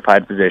board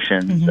certified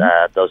physicians.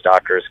 Those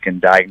doctors can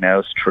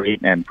diagnose,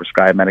 treat, and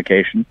prescribe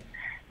medication.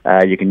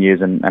 You can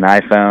use an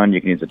iPhone, you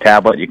can use a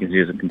tablet, you can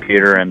use a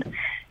computer, and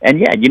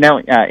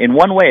in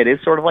one way it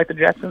is sort of like the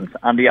Jetsons.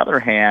 On the other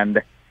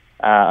hand,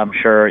 I'm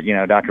sure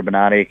Dr.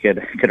 Bonati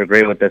could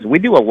agree with this. We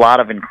do a lot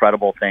of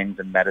incredible things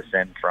in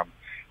medicine, from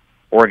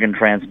organ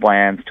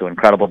transplants to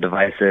incredible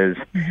devices.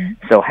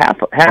 So half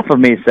of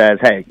me says,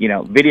 hey,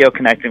 video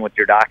connecting with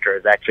your doctor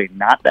is actually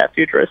not that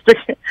futuristic.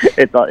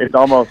 It's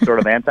almost sort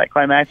of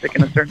anticlimactic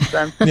in a certain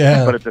sense.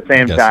 Yeah, but at the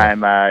same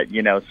time,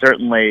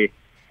 certainly,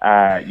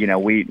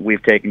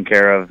 we've taken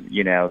care of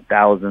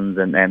thousands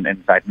and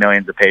in fact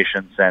millions of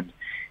patients,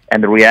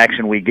 and the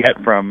reaction we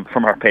get from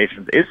our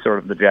patients is sort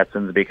of the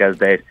Jetsons, because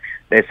they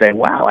say,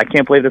 wow, I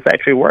can't believe this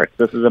actually works.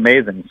 This is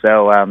amazing.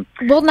 So a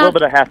little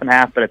bit of half and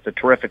half, but it's a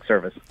terrific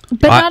service.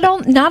 But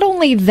not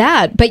only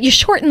that, but you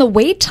shorten the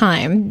wait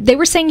time. They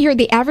were saying here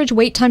the average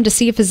wait time to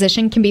see a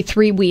physician can be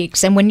 3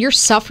 weeks. And when you're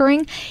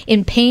suffering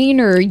in pain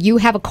or you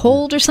have a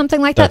cold or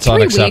something like that,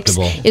 3 weeks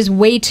is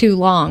way too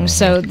long.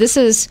 So this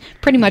is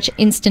pretty much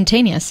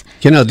instantaneous.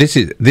 This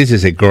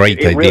is a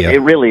great idea.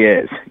 It really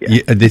is.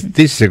 Yeah.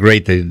 This is a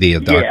great idea,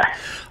 Doc. Yeah.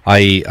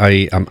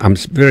 I'm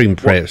very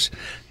impressed.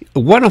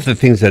 One of the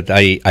things that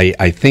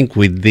I think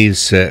with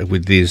this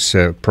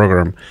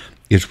program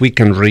is we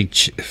can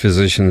reach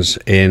physicians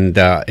and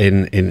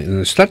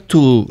start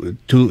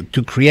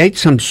to create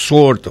some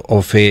sort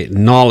of a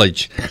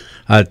knowledge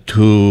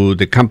to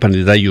the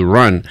company that you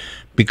run,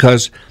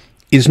 because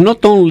it's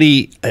not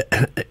only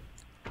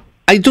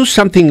I do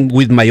something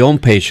with my own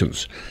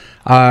patients.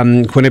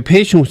 When a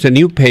patient is a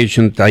new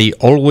patient, I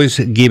always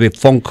give a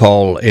phone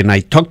call and I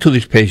talk to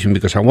this patient,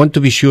 because I want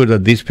to be sure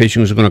that this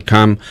patient is going to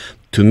come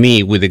to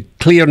me with a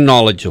clear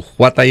knowledge of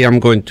what I am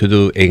going to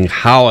do and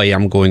how I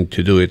am going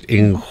to do it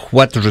and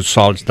what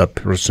results that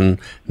person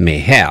may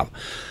have.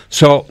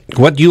 So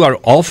what you are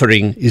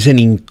offering is an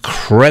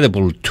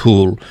incredible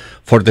tool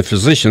for the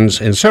physicians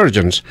and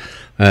surgeons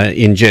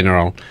in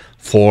general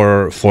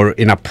for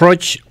an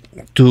approach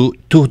to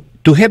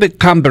have a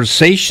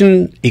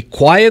conversation, a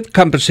quiet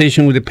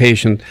conversation with the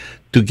patient,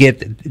 to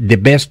get the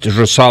best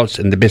results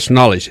and the best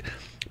knowledge.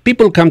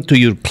 People come to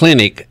your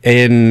clinic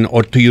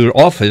or to your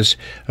office,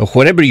 or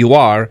wherever you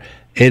are,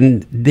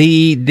 and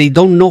they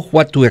don't know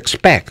what to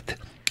expect,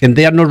 and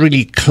they are not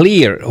really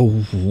clear.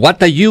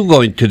 What are you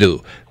going to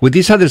do? With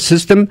this other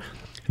system,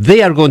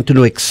 they are going to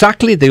know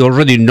exactly. They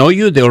already know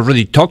you. They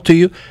already talk to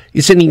you.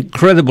 It's an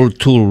incredible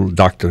tool,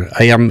 Doctor.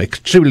 I am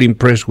extremely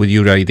impressed with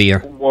your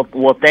idea.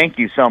 Well, thank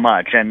you so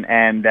much. And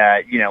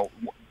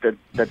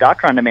the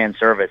Doctor on Demand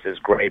service is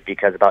great,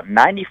 because about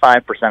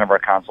 95% of our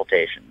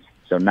consultations,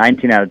 so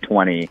 19 out of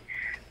 20,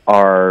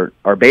 are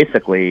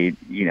basically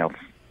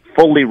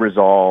fully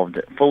resolved,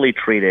 fully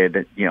treated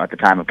at the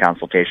time of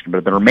consultation.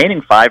 But the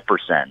remaining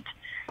 5%,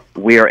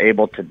 we are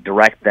able to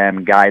direct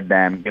them, guide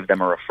them, give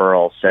them a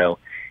referral. So,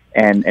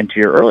 and to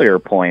your earlier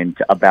point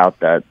about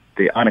the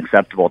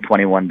unacceptable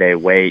 21-day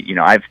wait,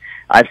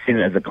 I've seen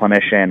it as a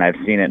clinician.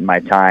 I've seen it in my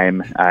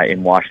time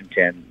in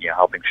Washington,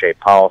 helping shape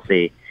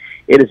policy.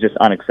 It is just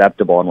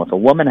unacceptable. And if a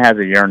woman has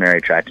a urinary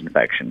tract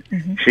infection,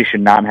 she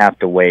should not have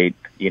to wait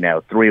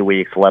 3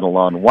 weeks, let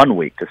alone 1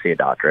 week, to see a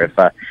doctor.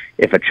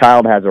 If a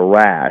child has a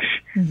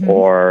rash,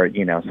 or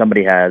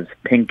somebody has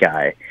pink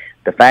eye,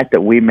 the fact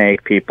that we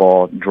make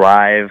people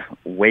drive,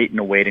 wait in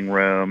a waiting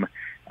room,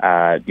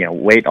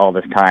 wait all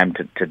this time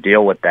to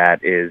deal with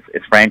that is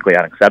frankly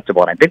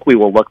unacceptable. And I think we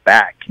will look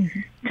back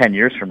 10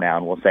 years from now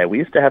and we'll say, we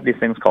used to have these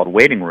things called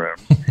waiting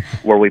rooms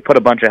where we put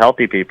a bunch of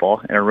healthy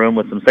people in a room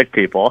with some sick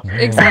people.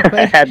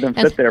 Exactly. Had them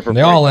sit there for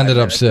they all ended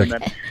up sick.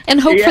 And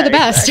hope for the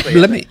best.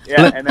 Exactly.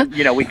 And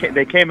then,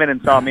 they came in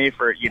and saw me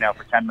for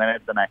 10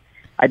 minutes, and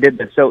I did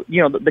this. So,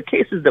 the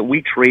cases that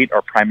we treat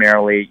are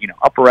primarily,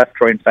 upper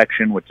respiratory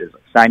infection, which is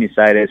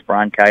sinusitis,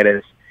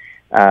 bronchitis,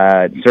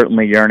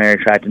 certainly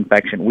urinary tract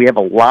infection. We have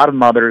a lot of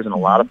mothers and a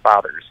lot of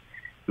fathers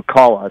who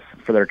call us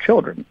for their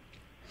children.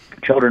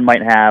 Children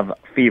might have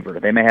fever.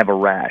 They may have a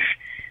rash.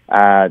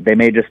 They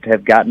may just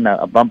have gotten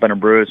a bump and a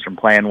bruise from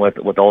playing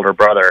with older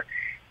brother.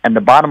 And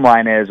the bottom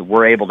line is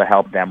we're able to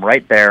help them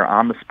right there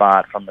on the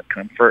spot from the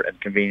comfort and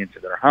convenience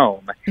of their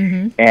home.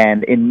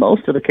 And in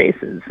most of the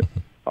cases,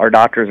 our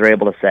doctors are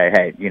able to say,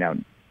 hey,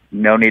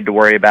 no need to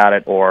worry about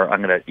it, or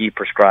I'm going to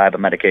prescribe a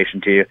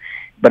medication to you.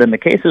 But in the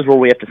cases where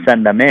we have to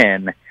send them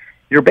in,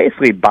 you're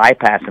basically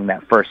bypassing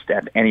that first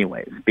step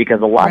anyways,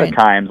 because a lot of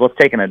times, let's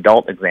take an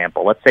adult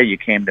example. Let's say you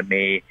came to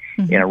me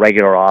in a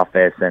regular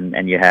office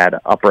and you had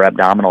upper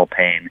abdominal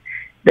pain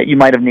that you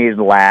might have needed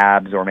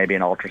labs or maybe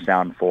an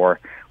ultrasound for.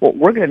 Well,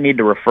 we're going to need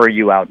to refer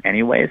you out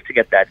anyways to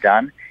get that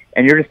done,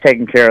 and you're just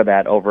taking care of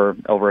that over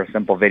a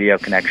simple video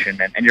connection.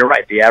 And you're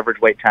right, the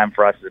average wait time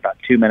for us is about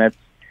 2 minutes.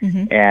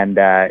 and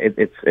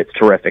it's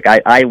terrific.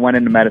 I went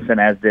into medicine,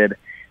 as did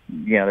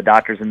the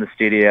doctors in the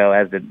studio,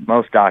 as did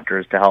most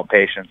doctors, to help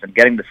patients, and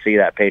getting to see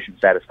that patient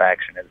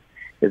satisfaction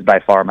is by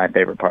far my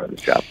favorite part of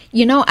this job.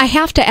 I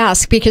have to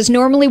ask, because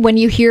normally when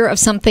you hear of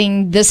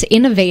something this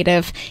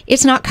innovative,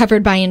 it's not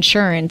covered by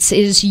insurance.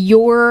 Is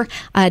your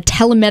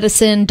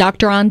telemedicine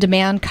doctor on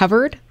demand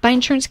covered by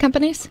insurance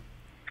companies?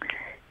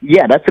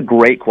 Yeah, that's a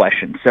great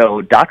question. So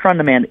Doctor on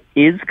Demand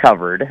is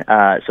covered.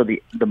 So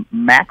the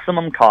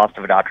maximum cost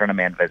of a Doctor on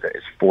Demand visit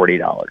is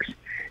 $40.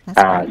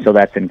 So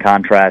that's in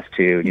contrast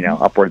to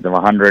upwards of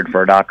 $100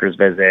 for a doctor's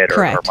visit,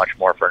 or much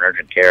more for an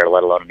urgent care,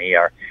 let alone an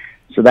ER.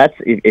 So that's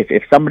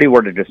if somebody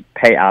were to just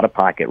pay out of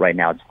pocket right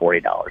now, it's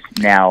 $40.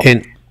 Now,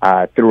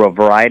 through a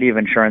variety of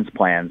insurance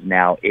plans,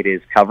 now it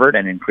is covered,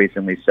 and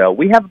increasingly so.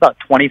 We have about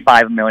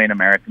 25 million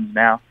Americans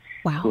now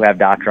who have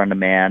Doctor on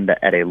Demand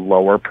at a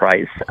lower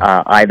price,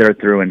 either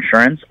through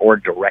insurance or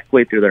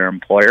directly through their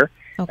employer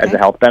as a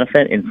health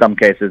benefit. In some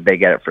cases, they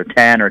get it for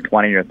 10 or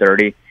 20 or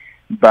 30.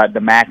 But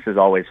the max is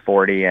always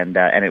 40, and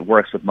it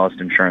works with most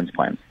insurance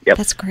plans. Yep.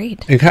 That's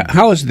great. And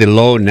how is the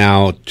law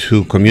now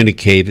to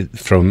communicate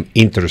from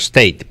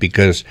interstate?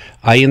 Because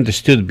I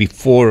understood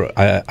before,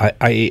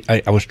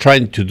 I was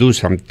trying to do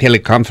some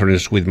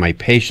teleconference with my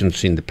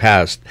patients in the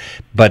past,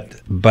 but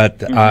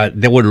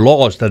there were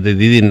laws that they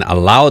didn't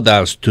allow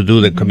us to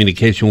do the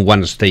communication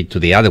one state to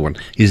the other one.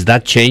 Is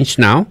that changed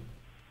now?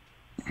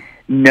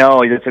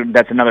 No,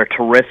 that's another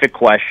terrific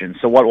question.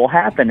 So what will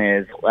happen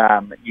is,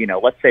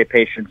 let's say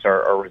patients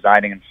are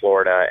residing in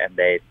Florida and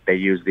they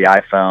use the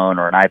iPhone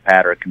or an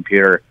iPad or a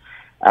computer.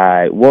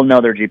 We'll know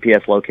their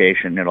GPS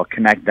location. It'll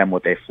connect them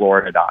with a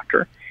Florida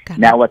doctor.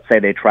 Now, let's say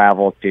they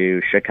travel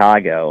to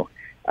Chicago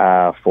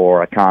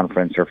for a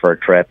conference or for a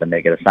trip, and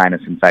they get a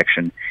sinus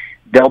infection.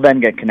 They'll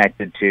then get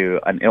connected to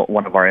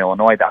one of our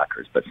Illinois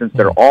doctors. But since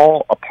they're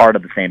all a part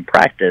of the same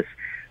practice,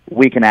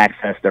 we can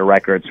access their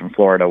records from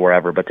Florida,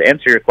 wherever. But to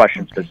answer your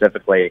question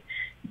specifically,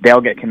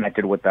 they'll get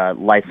connected with a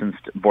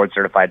licensed,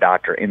 board-certified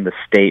doctor in the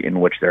state in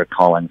which they're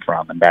calling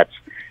from, and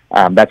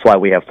that's why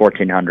we have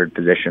 1,400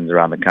 physicians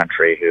around the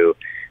country who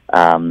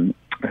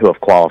have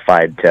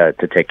qualified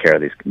to take care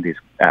of these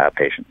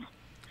patients.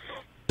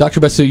 Dr.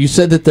 Basu, you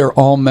said that they're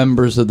all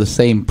members of the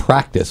same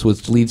practice,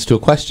 which leads to a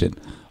question.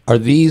 Are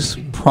these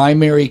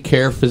primary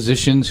care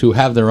physicians who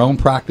have their own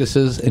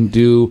practices and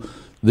do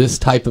this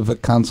type of a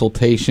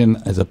consultation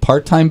as a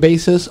part-time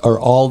basis, or are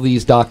all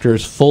these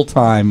doctors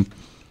full-time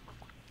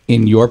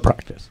in your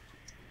practice?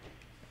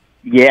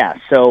 Yeah,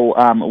 so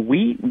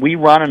we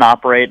run and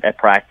operate a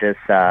practice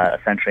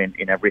essentially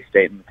in every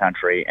state in the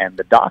country, and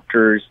the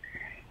doctors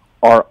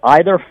are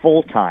either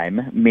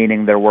full-time,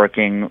 meaning they're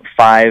working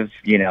 5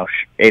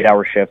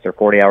 8-hour shifts or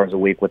 40 hours a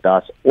week with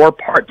us, or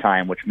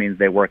part-time, which means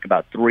they work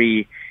about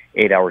 3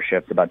 8-hour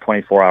shifts, about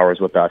 24 hours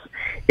with us.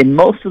 In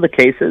most of the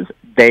cases,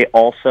 they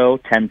also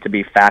tend to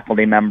be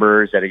faculty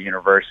members at a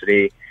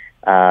university.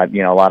 A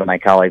lot of my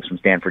colleagues from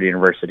Stanford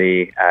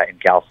University in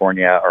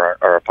California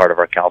are a part of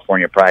our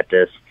California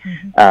practice.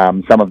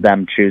 Some of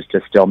them choose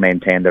to still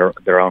maintain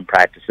their own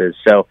practices.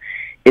 So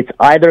it's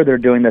either they're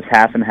doing this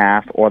half and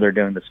half, or they're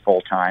doing this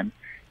full time.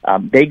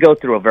 They go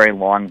through a very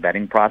long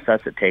vetting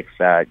process. It takes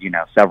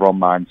several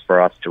months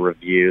for us to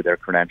review their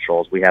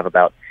credentials.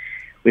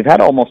 We've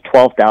had almost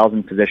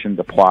 12,000 physicians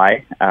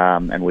apply,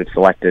 and we've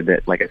selected,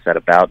 like I said,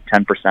 about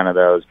 10% of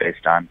those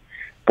based on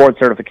board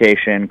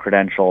certification,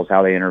 credentials,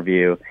 how they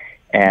interview,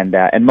 and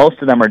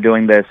most of them are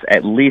doing this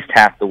at least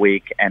half the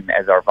week. And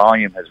as our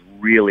volume has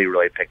really,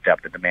 really picked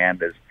up, the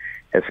demand has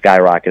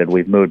skyrocketed.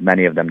 We've moved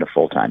many of them to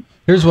full time.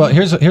 Here's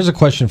a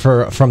question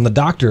from the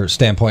doctor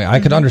standpoint. I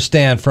could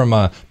understand from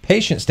a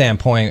patient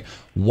standpoint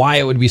why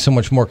it would be so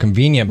much more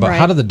convenient, but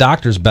how do the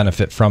doctors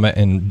benefit from it,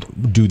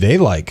 and do they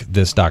like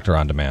this Doctor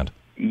on Demand?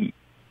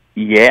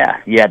 Yeah,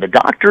 the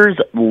doctors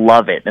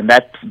love it, and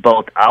that's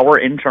both our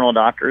internal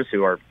doctors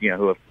who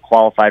have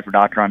qualified for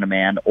Doctor on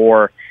Demand,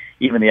 or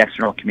even the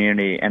external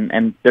community.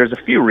 And there's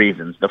a few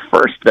reasons. The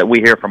first that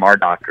we hear from our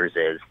doctors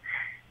is,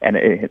 and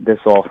this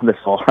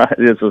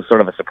was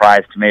sort of a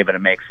surprise to me, but it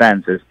makes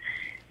sense, is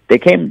they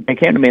came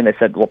to me and they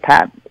said, "Well,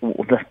 Pat,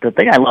 the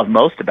thing I love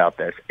most about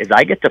this is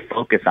I get to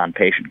focus on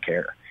patient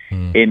care.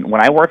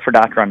 When I work for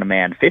Doctor on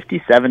Demand,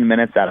 57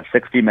 minutes out of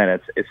 60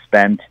 minutes is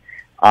spent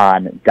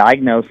on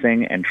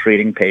diagnosing and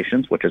treating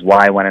patients, which is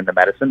why I went into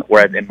medicine.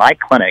 Whereas in my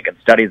clinic, and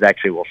studies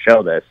actually will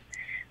show this,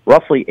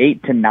 roughly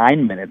 8 to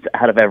 9 minutes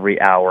out of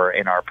every hour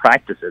in our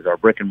practices, our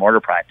brick and mortar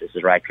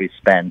practices, are actually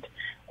spent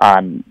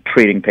on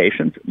treating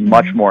patients.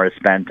 Much more is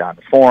spent on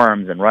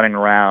forms and running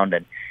around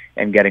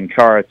and getting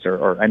charts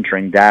or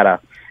entering data.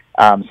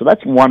 So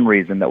that's one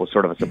reason that was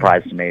sort of a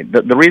surprise to me.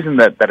 The reason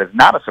that is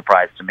not a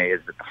surprise to me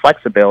is that the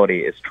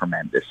flexibility is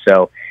tremendous.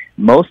 So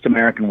most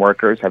American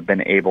workers have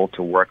been able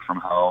to work from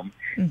home.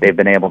 They've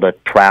been able to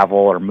travel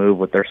or move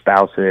with their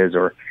spouses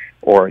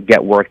or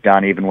get work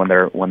done even when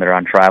they're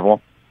on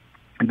travel.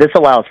 This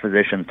allows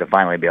physicians to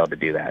finally be able to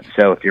do that.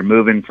 So if you're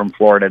moving from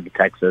Florida to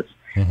Texas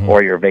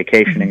or you're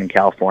vacationing in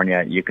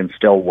California, you can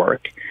still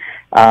work.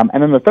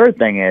 And then the third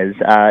thing is,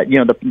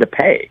 the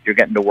pay. You're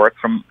getting to work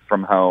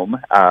from home,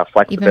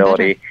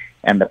 flexibility,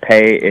 and the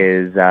pay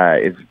is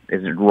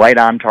right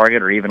on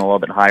target, or even a little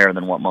bit higher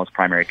than what most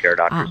primary care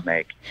doctors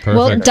make. Perfect.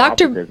 Well,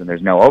 Dr. And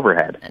there's no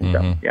overhead.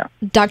 So, yeah.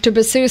 Dr.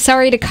 Basu,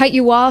 sorry to cut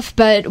you off,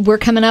 but we're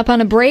coming up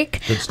on a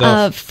break. Good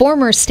stuff.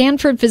 Former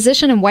Stanford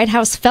physician and White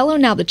House fellow,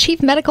 now the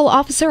Chief Medical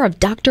Officer of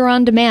Doctor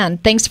on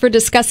Demand. Thanks for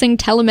discussing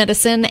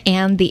telemedicine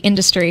and the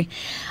industry.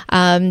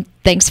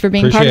 Thanks for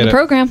being part of the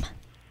program.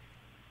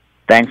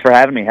 Thanks for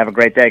having me. Have a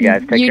great day,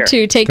 guys. Take care. You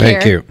too. Take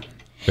care. Thank you.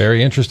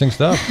 Very interesting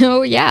stuff.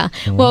 Oh, yeah.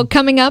 Well,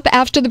 coming up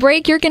after the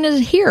break, you're going to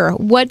hear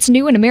what's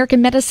new in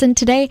American Medicine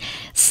Today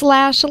 / a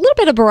little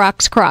bit of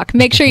Barack's crock.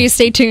 Make sure you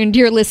stay tuned.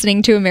 You're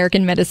listening to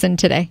American Medicine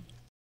Today.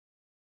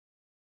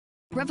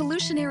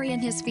 Revolutionary in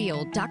his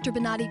field, Dr.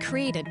 Bonati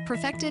created,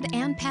 perfected,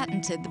 and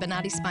patented the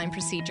Bonati spine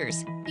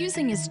procedures.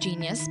 Using his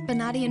genius,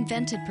 Bonati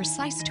invented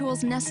precise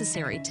tools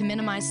necessary to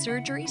minimize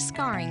surgery,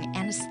 scarring,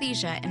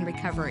 anesthesia, and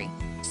recovery.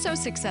 So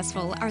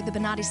successful are the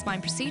Bonati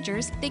spine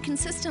procedures, they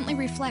consistently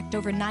reflect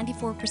over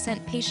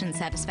 94% patient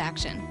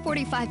satisfaction.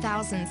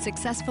 45,000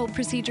 successful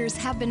procedures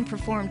have been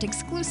performed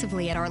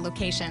exclusively at our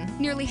location.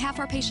 Nearly half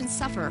our patients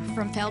suffer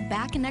from failed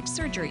back and neck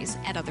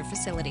surgeries at other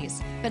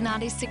facilities.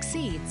 Bonati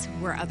succeeds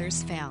where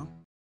others fail.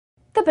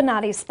 The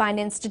Bonati Spine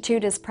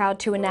Institute is proud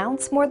to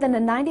announce more than a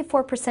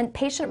 94%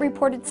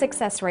 patient-reported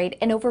success rate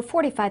in over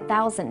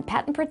 45,000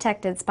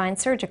 patent-protected spine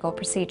surgical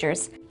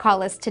procedures.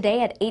 Call us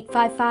today at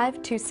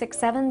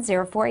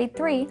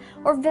 855-267-0483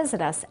 or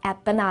visit us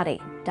at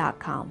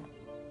bonati.com.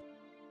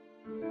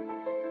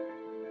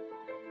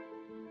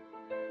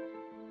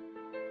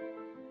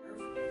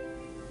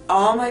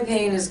 All my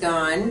pain is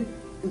gone.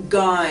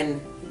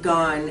 Gone.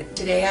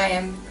 Today I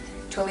am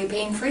totally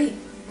pain-free.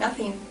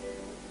 Nothing.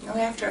 No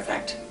after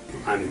effect.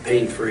 I'm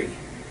pain-free,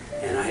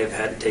 and I have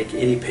had to take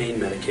any pain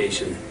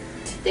medication.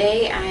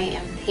 Today I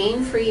am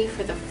pain-free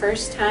for the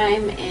first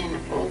time in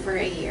over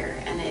a year,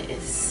 and it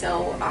is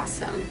so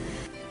awesome.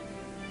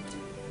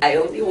 I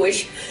only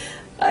wish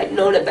I'd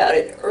known about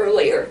it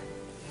earlier.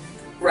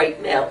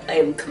 Right now, I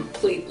am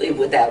completely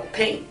without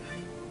pain.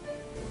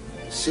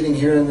 Sitting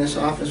here in this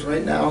office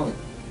right now,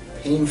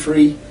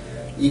 pain-free,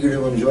 eager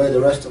to enjoy the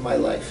rest of my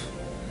life.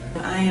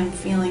 I am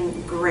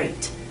feeling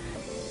great.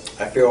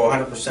 I feel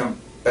 100%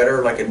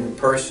 better, like a new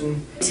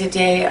person.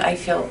 Today I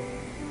feel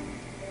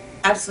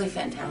absolutely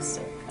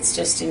fantastic. It's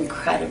just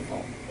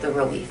incredible, the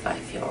relief I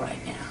feel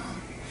right now.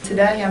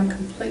 Today I'm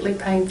completely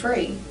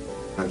pain-free.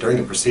 During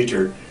the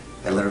procedure,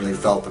 I literally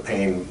felt the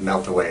pain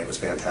melt away. It was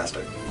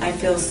fantastic. I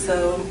feel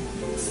so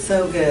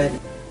good.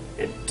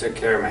 It took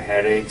care of my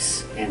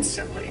headaches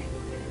instantly.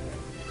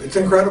 It's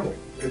incredible.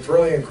 It's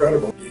really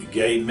incredible. It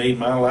gave me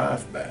my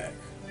life back.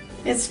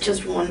 It's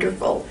just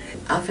wonderful.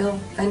 I feel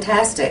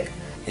fantastic.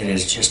 It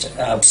is just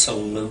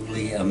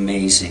absolutely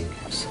amazing.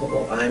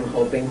 So I'm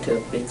hoping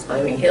to be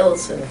climbing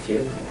hills in a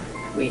few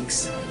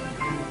weeks.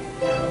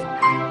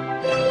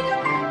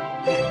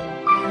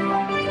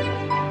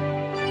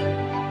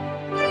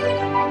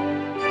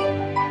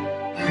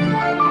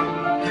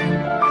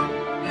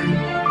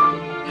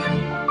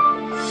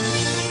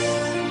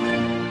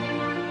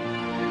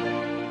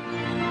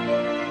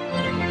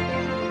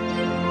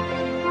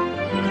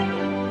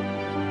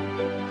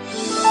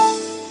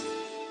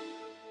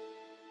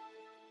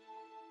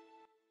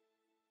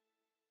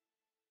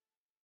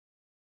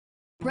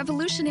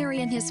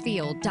 Revolutionary in his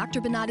field, Dr.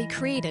 Bonati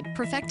created,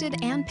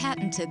 perfected, and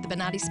patented the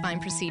Bonati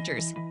spine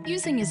procedures.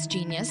 Using his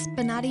genius,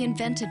 Bonati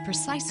invented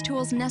precise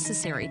tools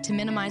necessary to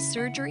minimize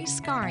surgery,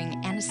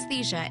 scarring,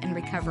 anesthesia, and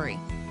recovery.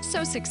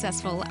 So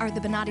successful are the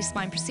Bonati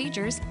spine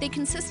procedures, they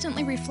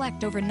consistently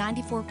reflect over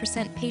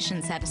 94%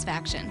 patient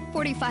satisfaction.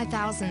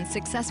 45,000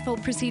 successful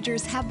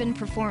procedures have been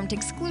performed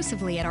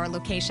exclusively at our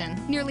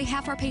location. Nearly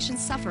half our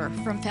patients suffer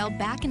from failed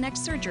back and neck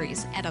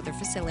surgeries at other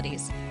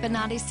facilities.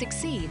 Bonati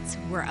succeeds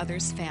where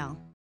others fail.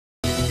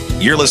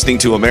 You're listening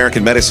to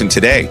American Medicine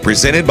Today,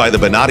 presented by the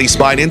Bonati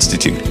Spine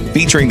Institute,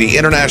 featuring the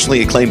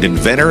internationally acclaimed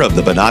inventor of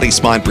the Bonati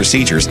spine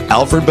procedures,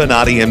 Alfred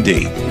Bonati,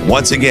 MD.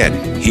 Once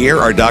again, here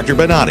are Dr.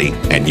 Bonati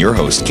and your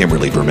host,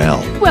 Kimberly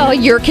Brumell. Well,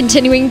 you're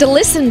continuing to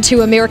listen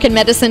to American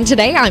Medicine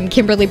Today. I'm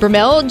Kimberly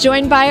Brumell,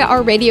 joined by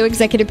our radio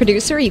executive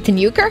producer, Ethan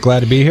Euchre.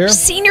 Glad to be here.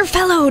 Senior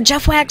fellow,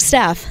 Jeff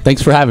Wagstaff.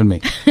 Thanks for having me.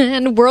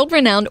 And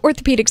world-renowned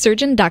orthopedic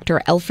surgeon, Dr.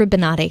 Alfred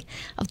Bonati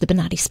of the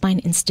Bonati Spine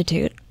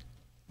Institute.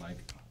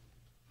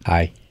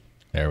 Hi.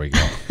 There we go.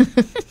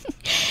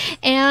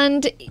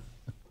 And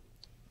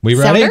we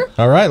ready? Sounder?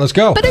 All right, let's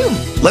go. Ba-doom.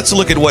 Let's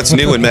look at what's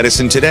new in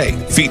medicine today,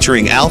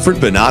 featuring Alfred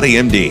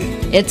Bonati, MD.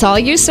 It's all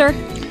you, sir.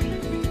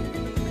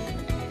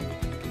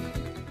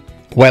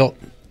 Well,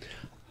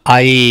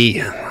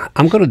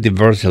 I'm going to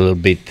diverge a little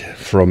bit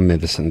from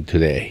medicine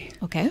today.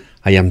 Okay.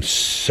 I am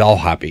so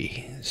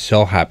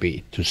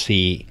happy to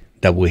see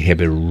that we have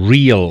a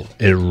real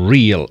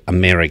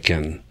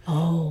American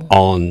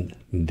on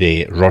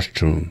the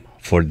rostrum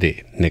for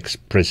the next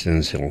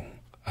presidential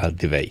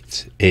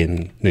debates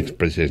and next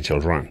presidential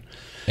run.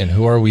 And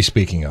who are we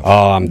speaking of?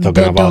 Oh, I'm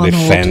talking about the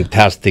Donald.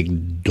 fantastic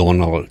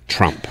Donald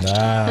Trump.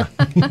 Ah.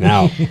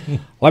 Now,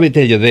 let me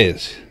tell you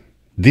this.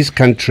 This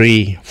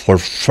country, for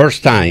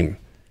first time,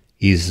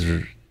 is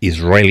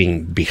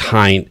railing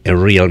behind a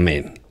real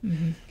man.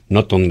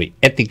 Not only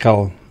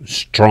ethical,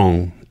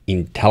 strong,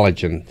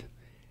 intelligent,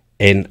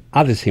 and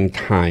at the same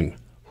time,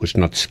 who's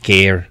not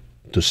scared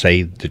to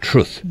say the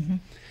truth.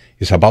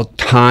 It's about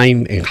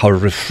time and how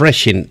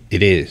refreshing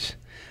it is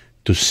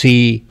to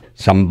see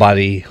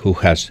somebody who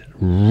has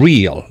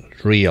real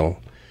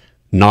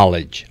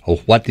knowledge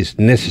of what is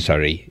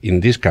necessary in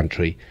this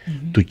country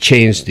to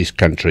change this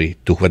country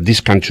to what this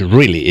country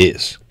really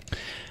is.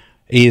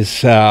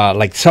 It's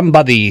like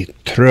somebody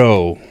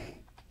throw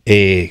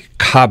a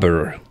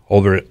cover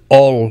over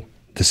all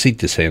the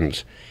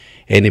citizens,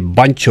 and a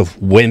bunch of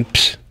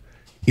wimps,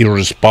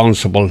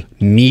 irresponsible,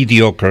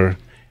 mediocre,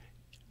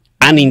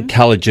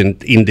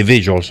 unintelligent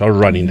individuals are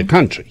running the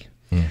country.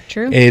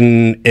 True.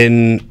 And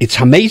it's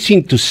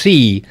amazing to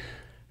see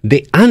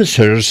the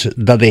answers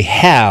that they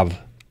have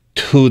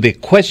to the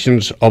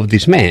questions of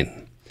this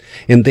man.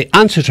 And the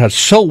answers are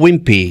so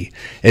wimpy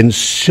and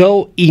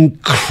so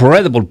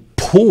incredible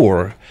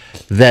poor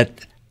that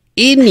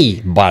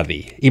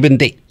anybody, even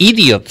the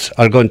idiots,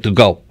 are going to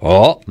go,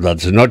 oh,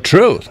 that's not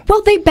true.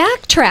 Well, they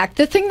backtrack.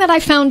 The thing that I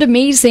found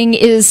amazing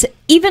is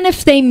even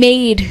if they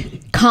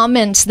made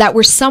comments that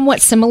were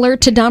somewhat similar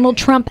to Donald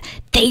Trump,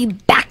 they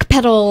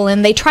backpedal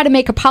and they try to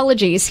make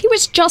apologies. He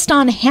was just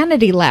on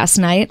Hannity last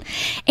night,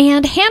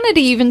 and Hannity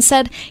even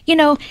said, you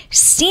know,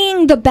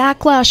 seeing the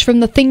backlash from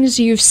the things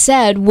you've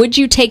said, would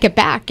you take it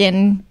back?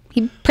 And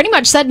he pretty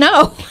much said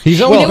no.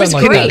 He's always been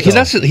like great.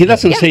 He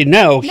doesn't say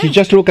no. He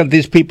just look at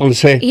these people and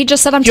say, He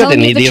just said, I'm "You're telling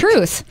an you the idiot."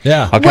 truth.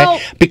 Yeah. Okay. Well-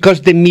 Because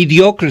the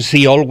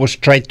mediocrity always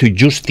try to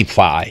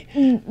justify.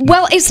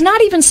 Well, it's not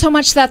even so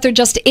much that they're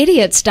just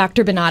idiots,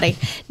 Dr. Benatti.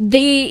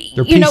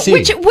 They're You know,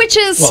 PC. which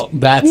is Well,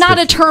 that's not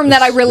the- a term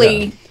that I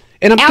really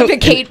And I'm to-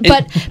 advocate,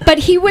 and- but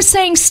he was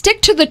saying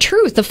stick to the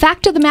truth. The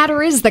fact of the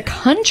matter is the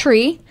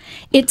country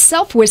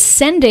itself was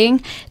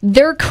sending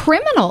their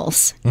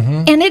criminals.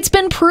 And it's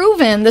been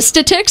proven. The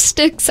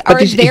statistics are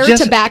But it's there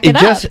just- to back it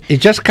up.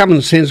 It's just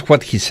common sense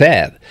what he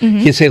said.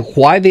 Mhm. He said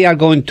why they are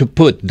going to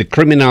put the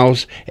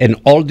criminals and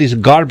all this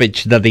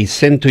garbage that they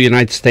send to the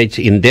United States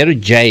in their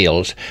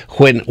jails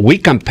when we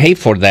can pay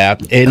for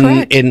that.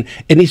 And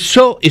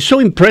it's so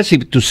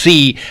impressive to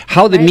see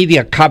how the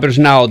media covers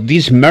now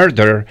this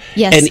murder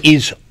Yes. and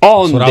is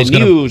on That's what I the was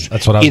gonna- news.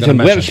 that's what I was Is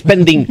gonna we're mention.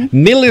 spending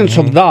millions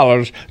of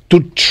dollars to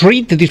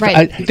treat this.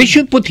 Right. They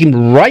should put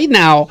him right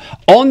now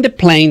on the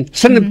plane,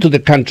 send him to the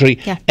country,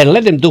 and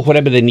let them do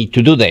whatever they need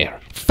to do there.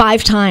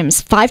 5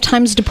 times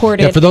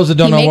deported. Yeah, for those that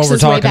don't He know makes what we're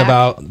his way talking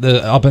back.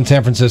 about, up in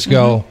San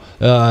Francisco,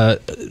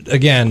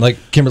 again, like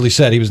Kimberly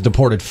said, he was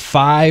deported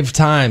 5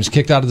 times,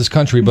 kicked out of this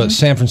country. But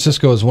San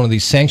Francisco is one of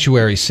these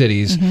sanctuary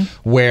cities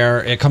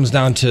where it comes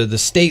down to the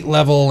state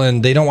level,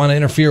 and they don't want to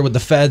interfere with the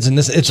feds. And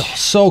it's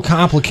so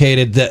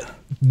complicated that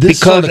this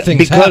sort of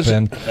things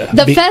happen.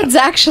 The feds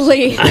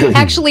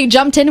actually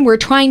jumped in and were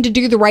trying to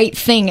do the right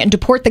thing and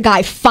deport the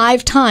guy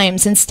 5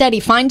 times. Instead,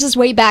 he finds his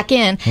way back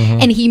in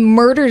and he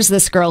murders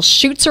this girl,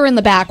 shoots her in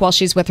the back while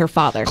she's with her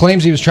father.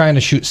 Claims he was trying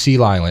to shoot sea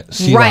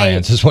lions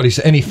Right. is what he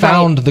said, and he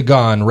found the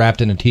gun wrapped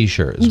in a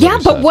T-shirt. is what Yeah,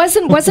 he but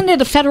said. wasn't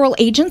it a federal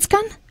agent's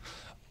gun?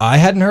 I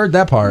hadn't heard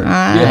that part.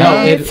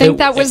 I think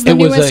that was the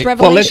newest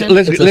revelation. Well,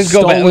 let's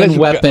go back.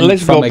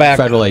 Let's go back.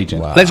 Federal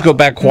agent. Let's go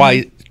back.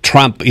 Why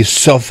Trump is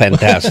so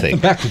fantastic?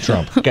 Back to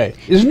Trump. Okay,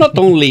 it's not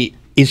only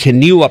it's a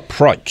new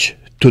approach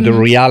to the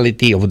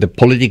reality of the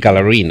political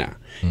arena.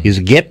 It's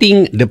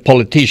getting the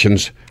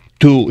politicians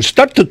to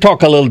start to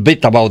talk a little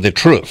bit about the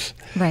truth.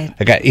 Right.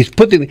 Okay, it's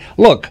putting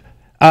look.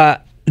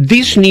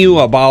 This new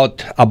about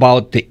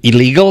the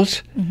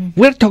illegals.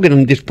 We're talking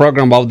in this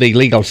program about the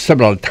illegals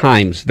several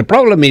times. The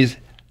problem is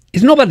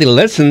nobody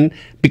listen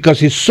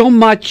because it's so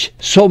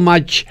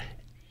much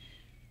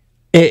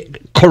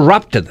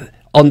corrupted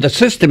on the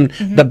system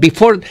that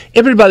before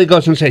everybody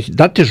goes and says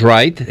that is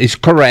right, it's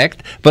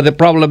correct, but the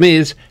problem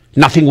is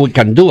nothing we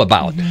can do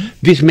about.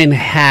 This man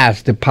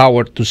has the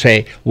power to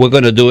say we're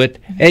going to do it,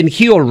 and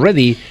he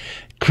already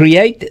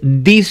create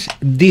this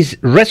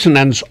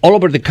resonance all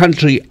over the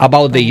country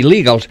about the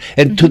illegals.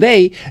 And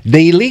today,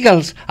 the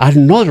illegals are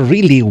not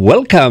really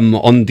welcome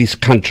on this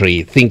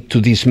country, think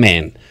to this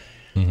man.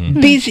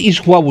 This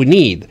is what we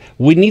need.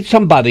 We need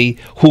somebody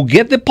who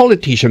get the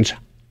politicians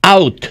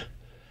out.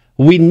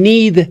 We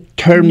need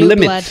term New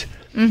limits.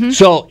 blood.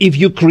 So if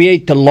you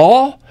create a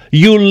law,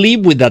 you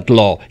live with that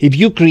law. If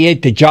you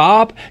create a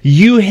job,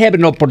 you have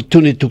an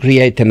opportunity to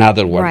create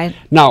another one. Right.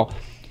 Now,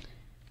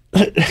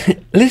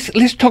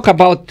 let's talk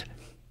about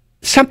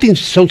something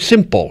so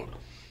simple.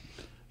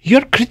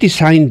 You're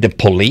criticizing the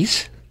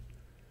police.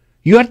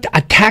 You are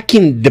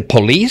attacking the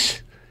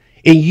police,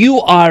 and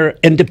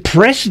the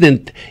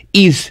president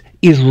is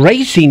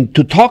racing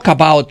to talk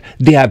about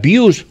the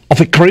abuse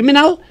of a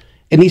criminal,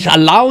 and is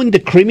allowing the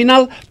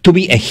criminal to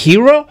be a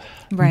hero.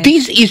 Right.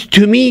 This is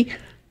to me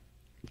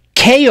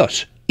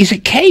chaos. is a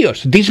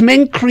chaos. These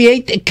men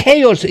create a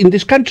chaos in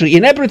this country,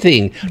 in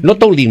everything,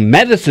 not only in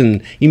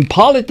medicine, in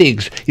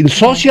politics, in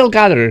social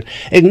gathering.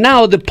 And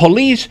now the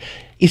police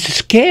is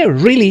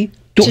scared, really,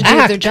 to do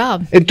act their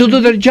job. and to do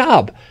their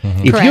job.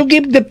 If you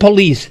give the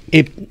police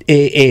a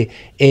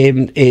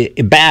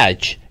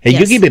badge and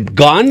you give a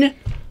gun,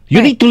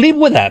 you need to live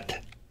with that.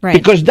 Right.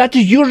 Because that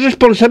is your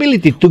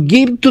responsibility to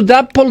give to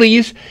that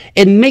police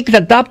and make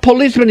that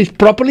policeman is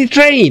properly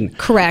trained.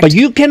 Correct. But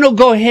you cannot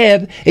go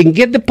ahead and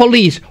get the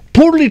police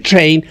poorly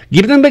trained,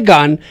 give them a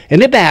gun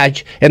and a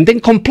badge, and then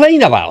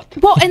complain about.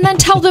 Well, and then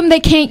tell them they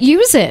can't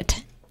use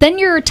it. Then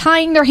you're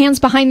tying their hands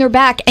behind their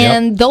back,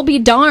 and they'll be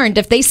darned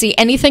if they see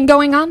anything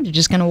going on. They're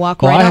just going to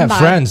walk right on by. Well, I have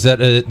friends that,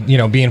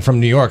 being from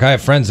New York, I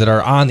have friends that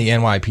are on the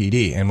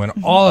NYPD. And when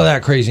all of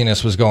that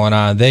craziness was going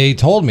on, they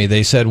told me,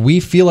 they said,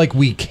 we feel like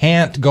we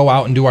can't go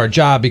out and do our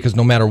job because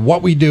no matter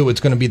what we do, it's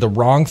going to be the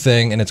wrong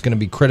thing and it's going to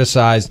be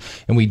criticized,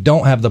 and we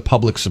don't have the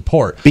public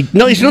support.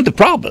 No, it's not the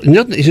problem.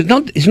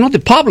 It's not the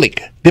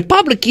public. The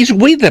public is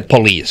with the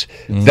police.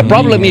 The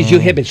problem is you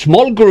have a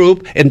small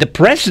group and the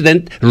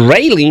president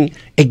railing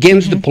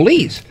against the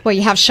police. Well,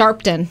 you have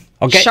Sharpton.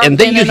 Okay, Sharpton and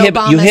then you have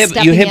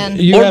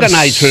have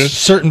organizers.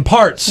 certain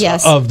parts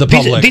of the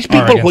public. These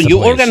people, when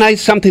you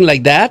organize something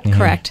like that,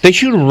 correct, they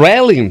should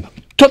rail him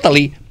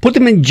totally, put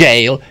them in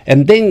jail,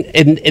 and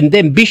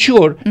then be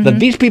sure that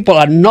these people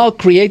are not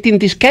creating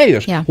this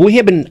chaos. Yeah. We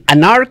have an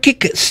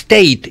anarchic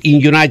state in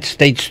the United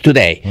States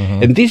today,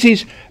 and this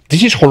is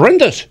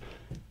horrendous.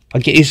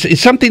 Okay, it's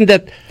something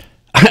that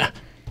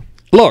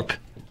look,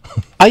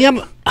 I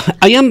am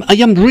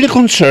really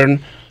concerned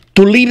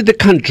to leave the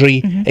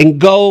country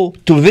and go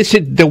to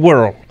visit the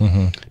world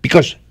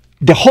because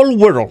the whole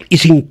world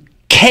is in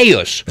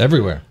chaos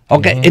everywhere.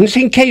 Okay, and it's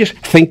in chaos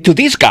thanks to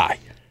this guy.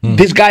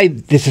 This guy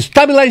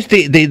destabilized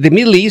the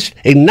Middle East,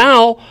 and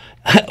now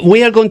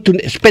we are going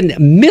to spend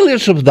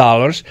millions of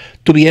dollars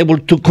to be able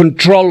to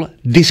control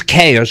this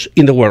chaos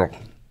in the world.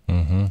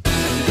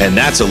 And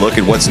that's a look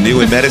at what's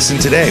new in medicine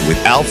today with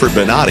Alfred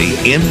Bonatti,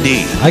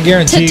 MD. I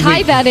guarantee. To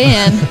tie that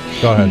in,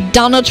 go ahead.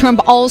 Donald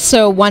Trump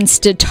also wants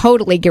to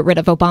totally get rid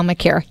of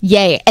Obamacare.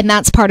 Yay. And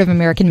that's part of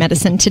American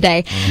medicine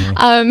today.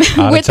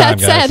 With that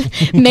said,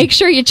 make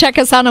sure you check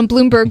us out on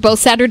Bloomberg both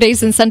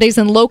Saturdays and Sundays,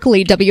 and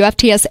locally,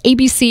 WFTS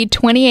ABC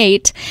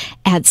 28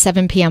 at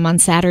 7 p.m. on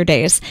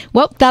Saturdays.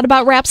 Well, that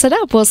about wraps it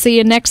up. We'll see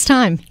you next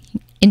time.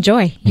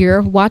 Enjoy.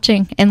 You're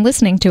watching and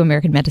listening to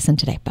American Medicine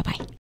Today. Bye-bye.